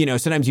 But,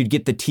 sometimes you'd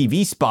get the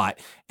TV spot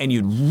and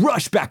you'd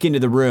rush back into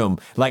the room.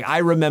 I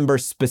remember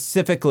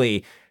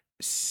specifically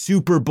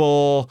Super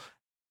Bowl,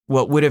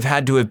 what would have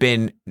had to have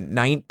been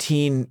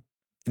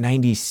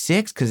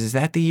 1996, because is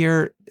that the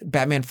year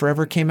Batman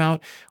Forever came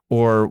out?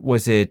 Or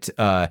was it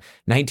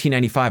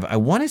 1995? I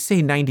want to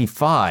say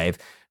 95,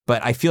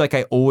 but I feel like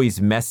I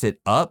always mess it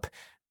up.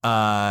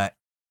 No,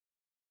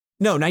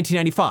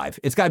 1995.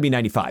 It's got to be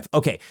 95.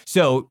 Okay,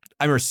 so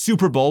I remember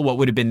Super Bowl, what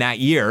would have been that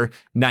year,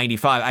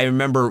 95. I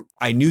remember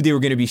I knew they were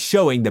going to be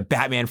showing the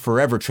Batman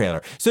Forever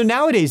trailer. So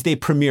nowadays they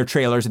premiere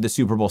trailers at the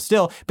Super Bowl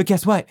still, but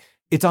guess what?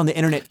 It's on the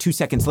internet 2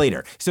 seconds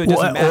later. So it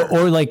doesn't matter.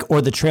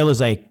 Or the trailers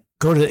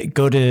go to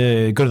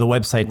the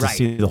website to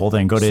see the whole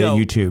thing. Go to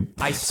YouTube.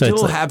 I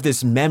still have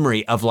this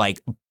memory of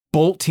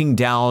bolting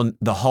down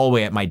the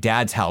hallway at my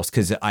dad's house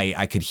because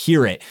I could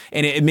hear it.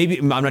 And it maybe,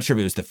 I'm not sure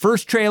if it was the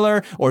first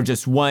trailer or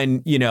just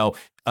one,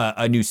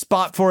 a new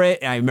spot for it.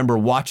 And I remember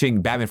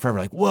watching Batman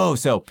Forever, whoa.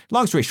 So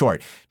long story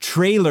short,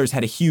 trailers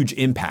had a huge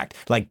impact.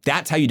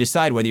 That's how you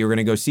decide whether you're going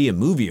to go see a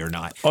movie or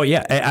not. Oh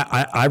yeah.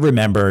 I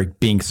remember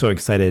being so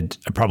excited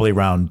probably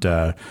around,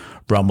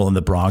 Rumble in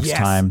the Bronx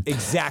time.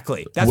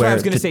 Exactly. That's why I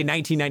was going to say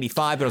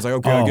 1995, but I was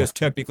okay, I guess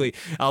technically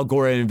Al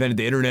Gore had invented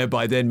the internet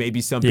by then. Maybe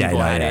some people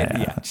had it.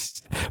 Yeah.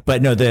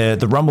 But no,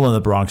 the Rumble in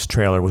the Bronx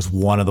trailer was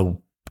one of the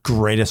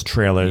greatest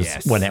trailers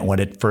when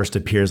it first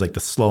appears, the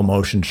slow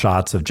motion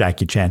shots of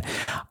Jackie Chan.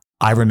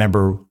 I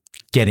remember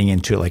getting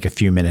into it a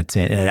few minutes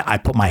in, and I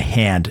put my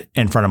hand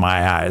in front of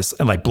my eyes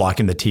and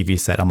blocking the TV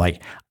set. I'm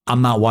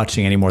I'm not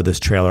watching any more of this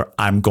trailer.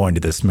 I'm going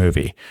to this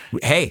movie.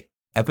 Hey.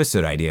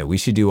 Episode idea. We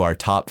should do our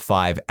top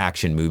 5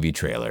 action movie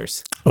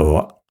trailers.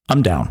 Oh,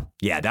 I'm down.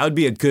 Yeah, that would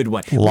be a good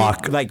one.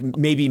 Lock.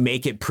 Maybe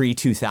make it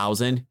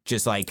pre-2000,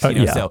 just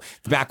so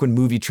back when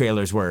movie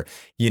trailers were,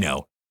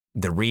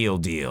 the real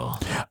deal.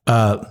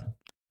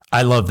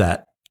 I love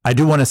that. I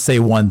do want to say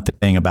one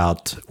thing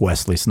about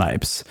Wesley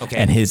Snipes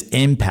and his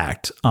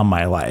impact on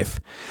my life.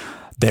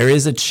 There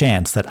is a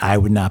chance that I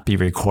would not be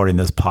recording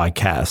this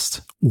podcast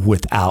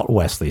without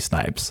Wesley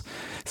Snipes.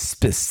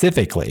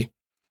 Specifically,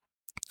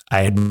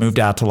 I had moved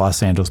out to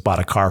Los Angeles, bought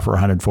a car for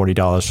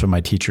 $140 from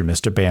my teacher,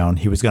 Mr. Bayonne.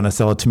 He was going to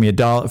sell it to me for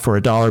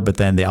 $1, but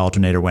then the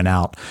alternator went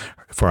out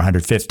for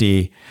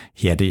 $150.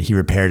 He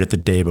repaired it the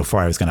day before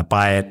I was going to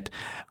buy it.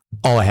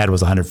 All I had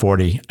was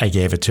 $140. I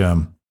gave it to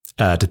him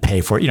to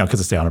pay for it, because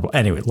it's the honorable.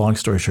 Anyway, long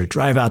story short,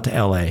 drive out to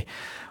LA.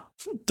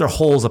 There are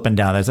holes up and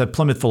down. There's a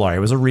Plymouth Volare.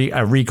 It was a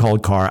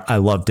recalled car. I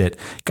loved it.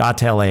 Got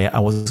to LA. I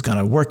was going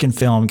to work in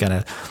film,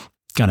 gonna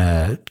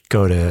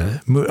go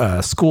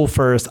to school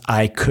first.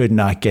 I could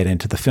not get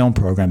into the film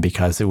program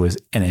because it was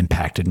an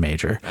impacted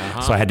major.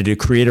 So I had to do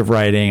creative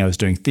writing. I was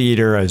doing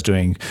theater. I was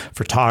doing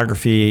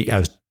photography. I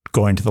was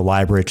going to the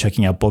library,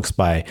 checking out books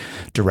by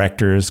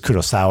directors,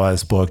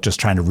 Kurosawa's book, just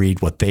trying to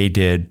read what they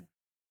did.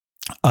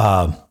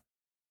 And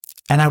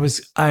I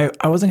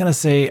wasn't going to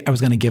say I was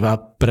going to give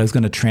up, but I was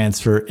going to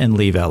transfer and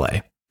leave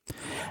LA.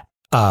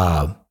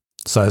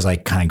 So I was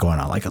kind of going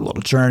on a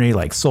little journey,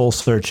 soul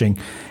searching.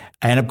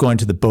 I ended up going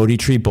to the Bodhi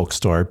Tree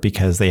bookstore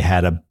because they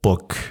had a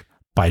book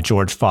by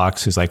George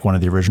Fox, who's one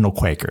of the original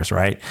Quakers,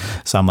 right?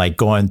 So I'm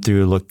going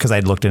through, because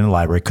I'd looked in the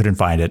library, couldn't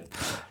find it,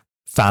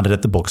 found it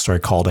at the bookstore,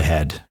 called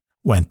ahead,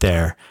 went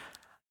there.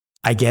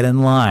 I get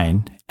in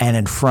line, and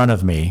in front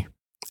of me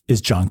is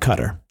John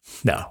Cutter.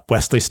 No,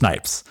 Wesley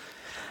Snipes.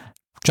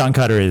 John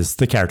Cutter is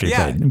the character he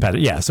played in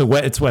Patton. Yeah, so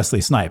it's Wesley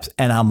Snipes.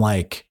 And I'm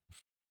wow.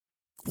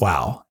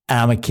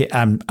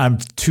 I'm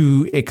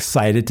too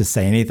excited to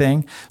say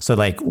anything. So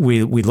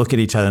we look at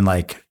each other and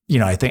I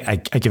think I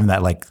give him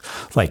that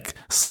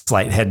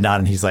slight head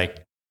nod, and he's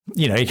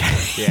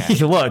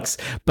he looks,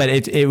 but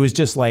it was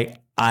just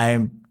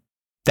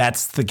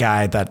that's the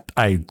guy that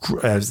I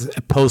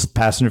post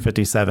Passenger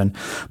 57,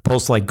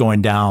 post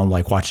going down,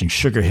 watching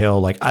Sugar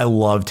Hill. I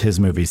loved his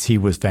movies. He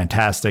was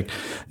fantastic.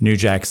 New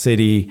Jack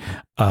City,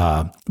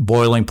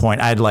 Boiling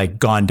Point. I'd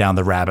gone down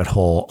the rabbit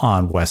hole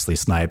on Wesley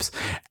Snipes.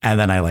 And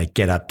then I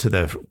get up to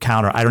the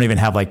counter. I don't even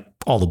have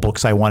all the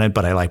books I wanted,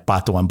 but I like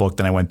bought the one book,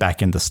 then I went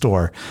back in the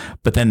store.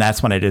 But then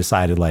that's when I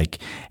decided like,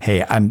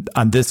 hey, I'm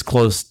this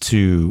close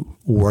to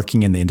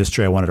working in the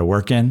industry I wanted to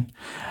work in.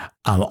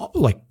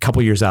 Like a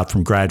couple years out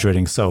from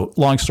graduating. So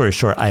long story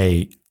short,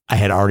 I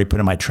had already put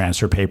in my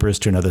transfer papers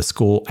to another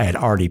school. I had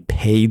already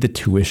paid the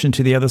tuition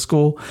to the other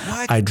school.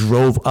 What? I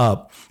drove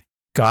up,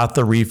 got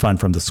the refund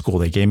from the school.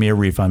 They gave me a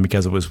refund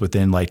because it was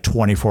within like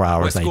 24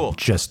 hours. What school?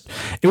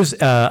 It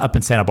was up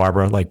in Santa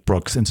Barbara, like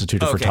Brooks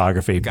Institute of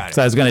Photography. Got it.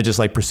 So I was going to just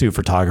like pursue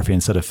photography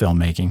instead of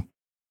filmmaking.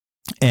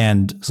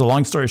 And so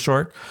long story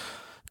short,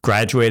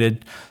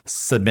 graduated,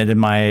 submitted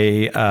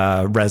my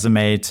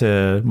resume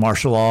to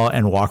Martial Law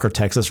and Walker,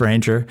 Texas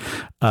Ranger.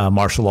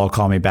 Martial Law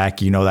called me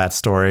back. You know that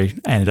story.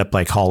 I ended up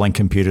like hauling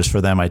computers for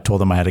them. I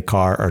told them I had a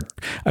car.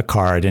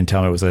 I didn't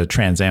tell them it was a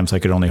Trans Am, so I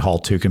could only haul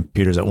 2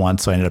 computers at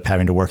once. So I ended up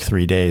having to work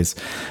 3 days.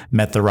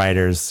 Met the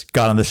writers,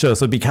 got on the show.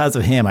 So because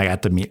of him, I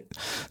got to meet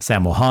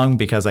Sammo Hung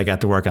because I got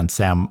to work on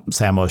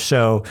Sammo's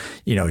show.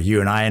 You know, you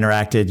and I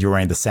interacted. You're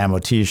wearing the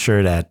Sammo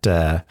T-shirt at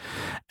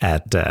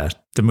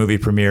the movie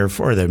premiere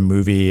or the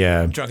movie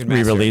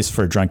re-release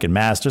for Drunken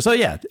Master. So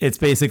yeah, it's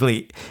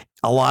basically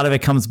a lot of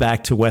it comes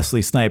back to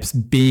Wesley Snipes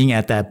being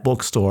at that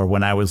bookstore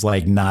when I was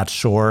like not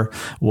sure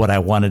what I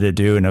wanted to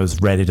do and I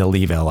was ready to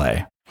leave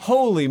LA.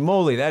 Holy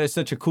moly, that is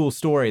such a cool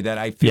story that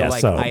I feel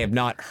I have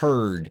not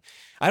heard.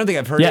 I don't think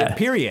I've heard it,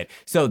 period.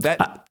 So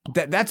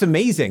that's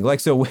amazing. Like,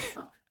 so,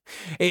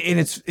 and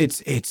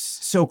it's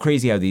so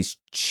crazy how these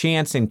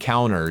chance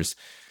encounters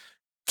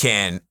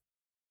can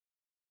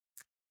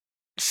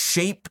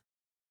shape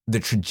the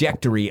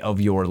trajectory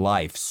of your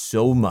life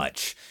so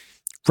much.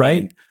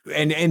 Right.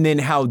 And then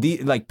how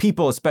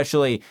people,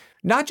 especially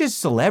not just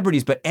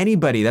celebrities, but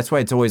anybody. That's why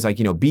it's always like,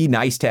 be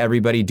nice to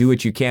everybody, do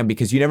what you can,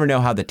 because you never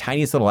know how the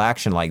tiniest little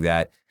action like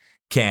that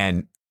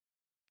can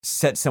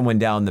set someone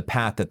down the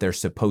path that they're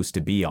supposed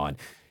to be on.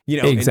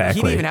 Exactly. And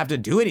he didn't even have to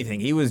do anything.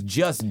 He was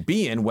just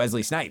being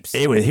Wesley Snipes.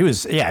 He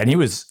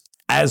was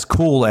as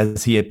cool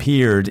as he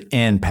appeared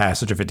in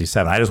Passenger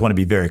 57. I just want to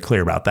be very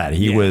clear about that.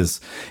 He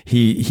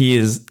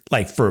is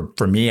like,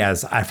 for me,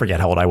 as I forget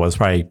how old I was,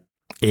 probably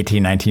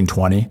 18, 19,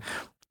 20,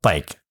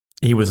 like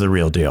he was the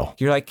real deal.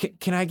 You're like,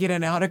 can I get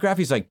an autograph?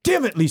 He's like,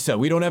 damn it, Lisa,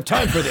 we don't have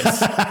time for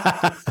this.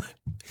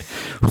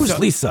 Who's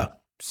Lisa?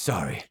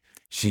 Sorry.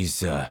 She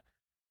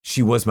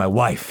was my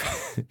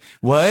wife.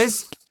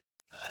 Was?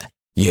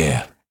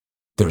 Yeah.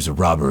 There was a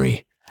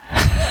robbery.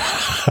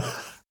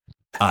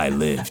 I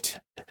lived.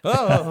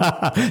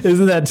 Oh,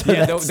 isn't that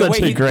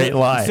such a great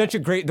line?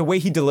 The way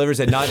he delivers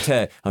it, not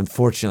to,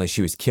 unfortunately,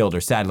 she was killed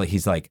or sadly,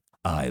 he's like,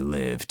 I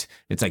lived.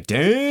 It's like,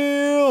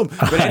 damn.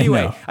 But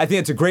anyway, I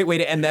think it's a great way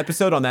to end the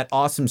episode on that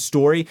awesome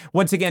story.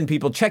 Once again,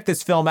 people, check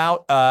this film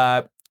out.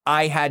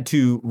 I had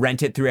to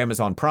rent it through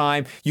Amazon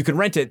Prime. You can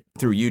rent it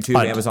through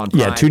YouTube, Amazon Prime.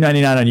 Yeah,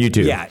 $2.99 on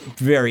YouTube. Yeah,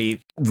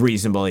 very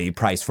reasonably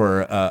priced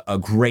for a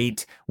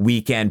great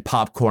weekend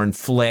popcorn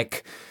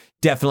flick.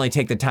 Definitely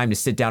take the time to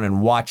sit down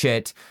and watch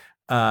it.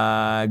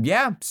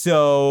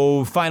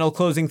 So final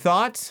closing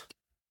thoughts?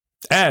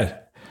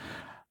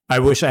 I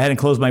wish I hadn't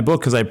closed my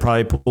book because I'd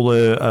probably pull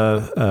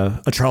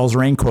a Charles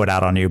Rain quote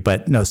out on you.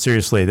 But no,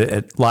 seriously,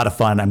 a lot of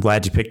fun. I'm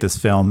glad you picked this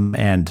film.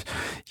 And,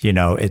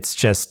 it's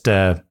just,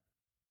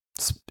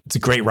 it's a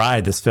great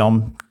ride, this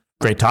film.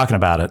 Great talking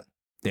about it.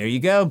 There you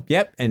go.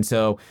 Yep. And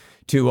so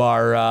to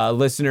our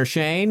listener,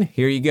 Shane,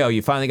 here you go.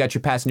 You finally got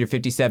your Passenger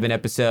 57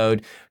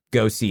 episode.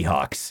 Go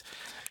Seahawks.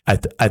 I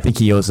think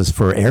he owes us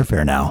for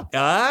airfare now.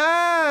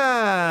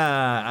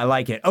 I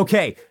like it.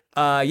 Okay.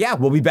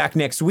 We'll be back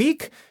next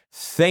week.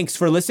 Thanks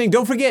for listening.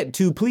 Don't forget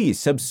to please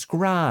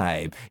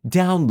subscribe,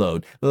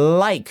 download,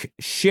 like,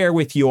 share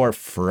with your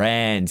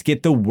friends.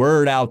 Get the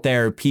word out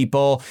there,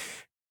 people.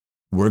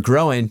 We're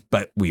growing,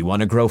 but we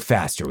want to grow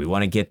faster. We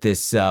want to get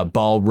this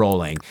ball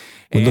rolling.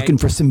 We're looking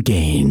for some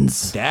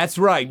gains. That's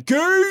right.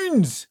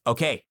 Gains.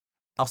 Okay.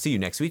 I'll see you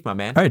next week, my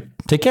man. All right.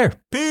 Take care.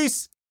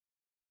 Peace.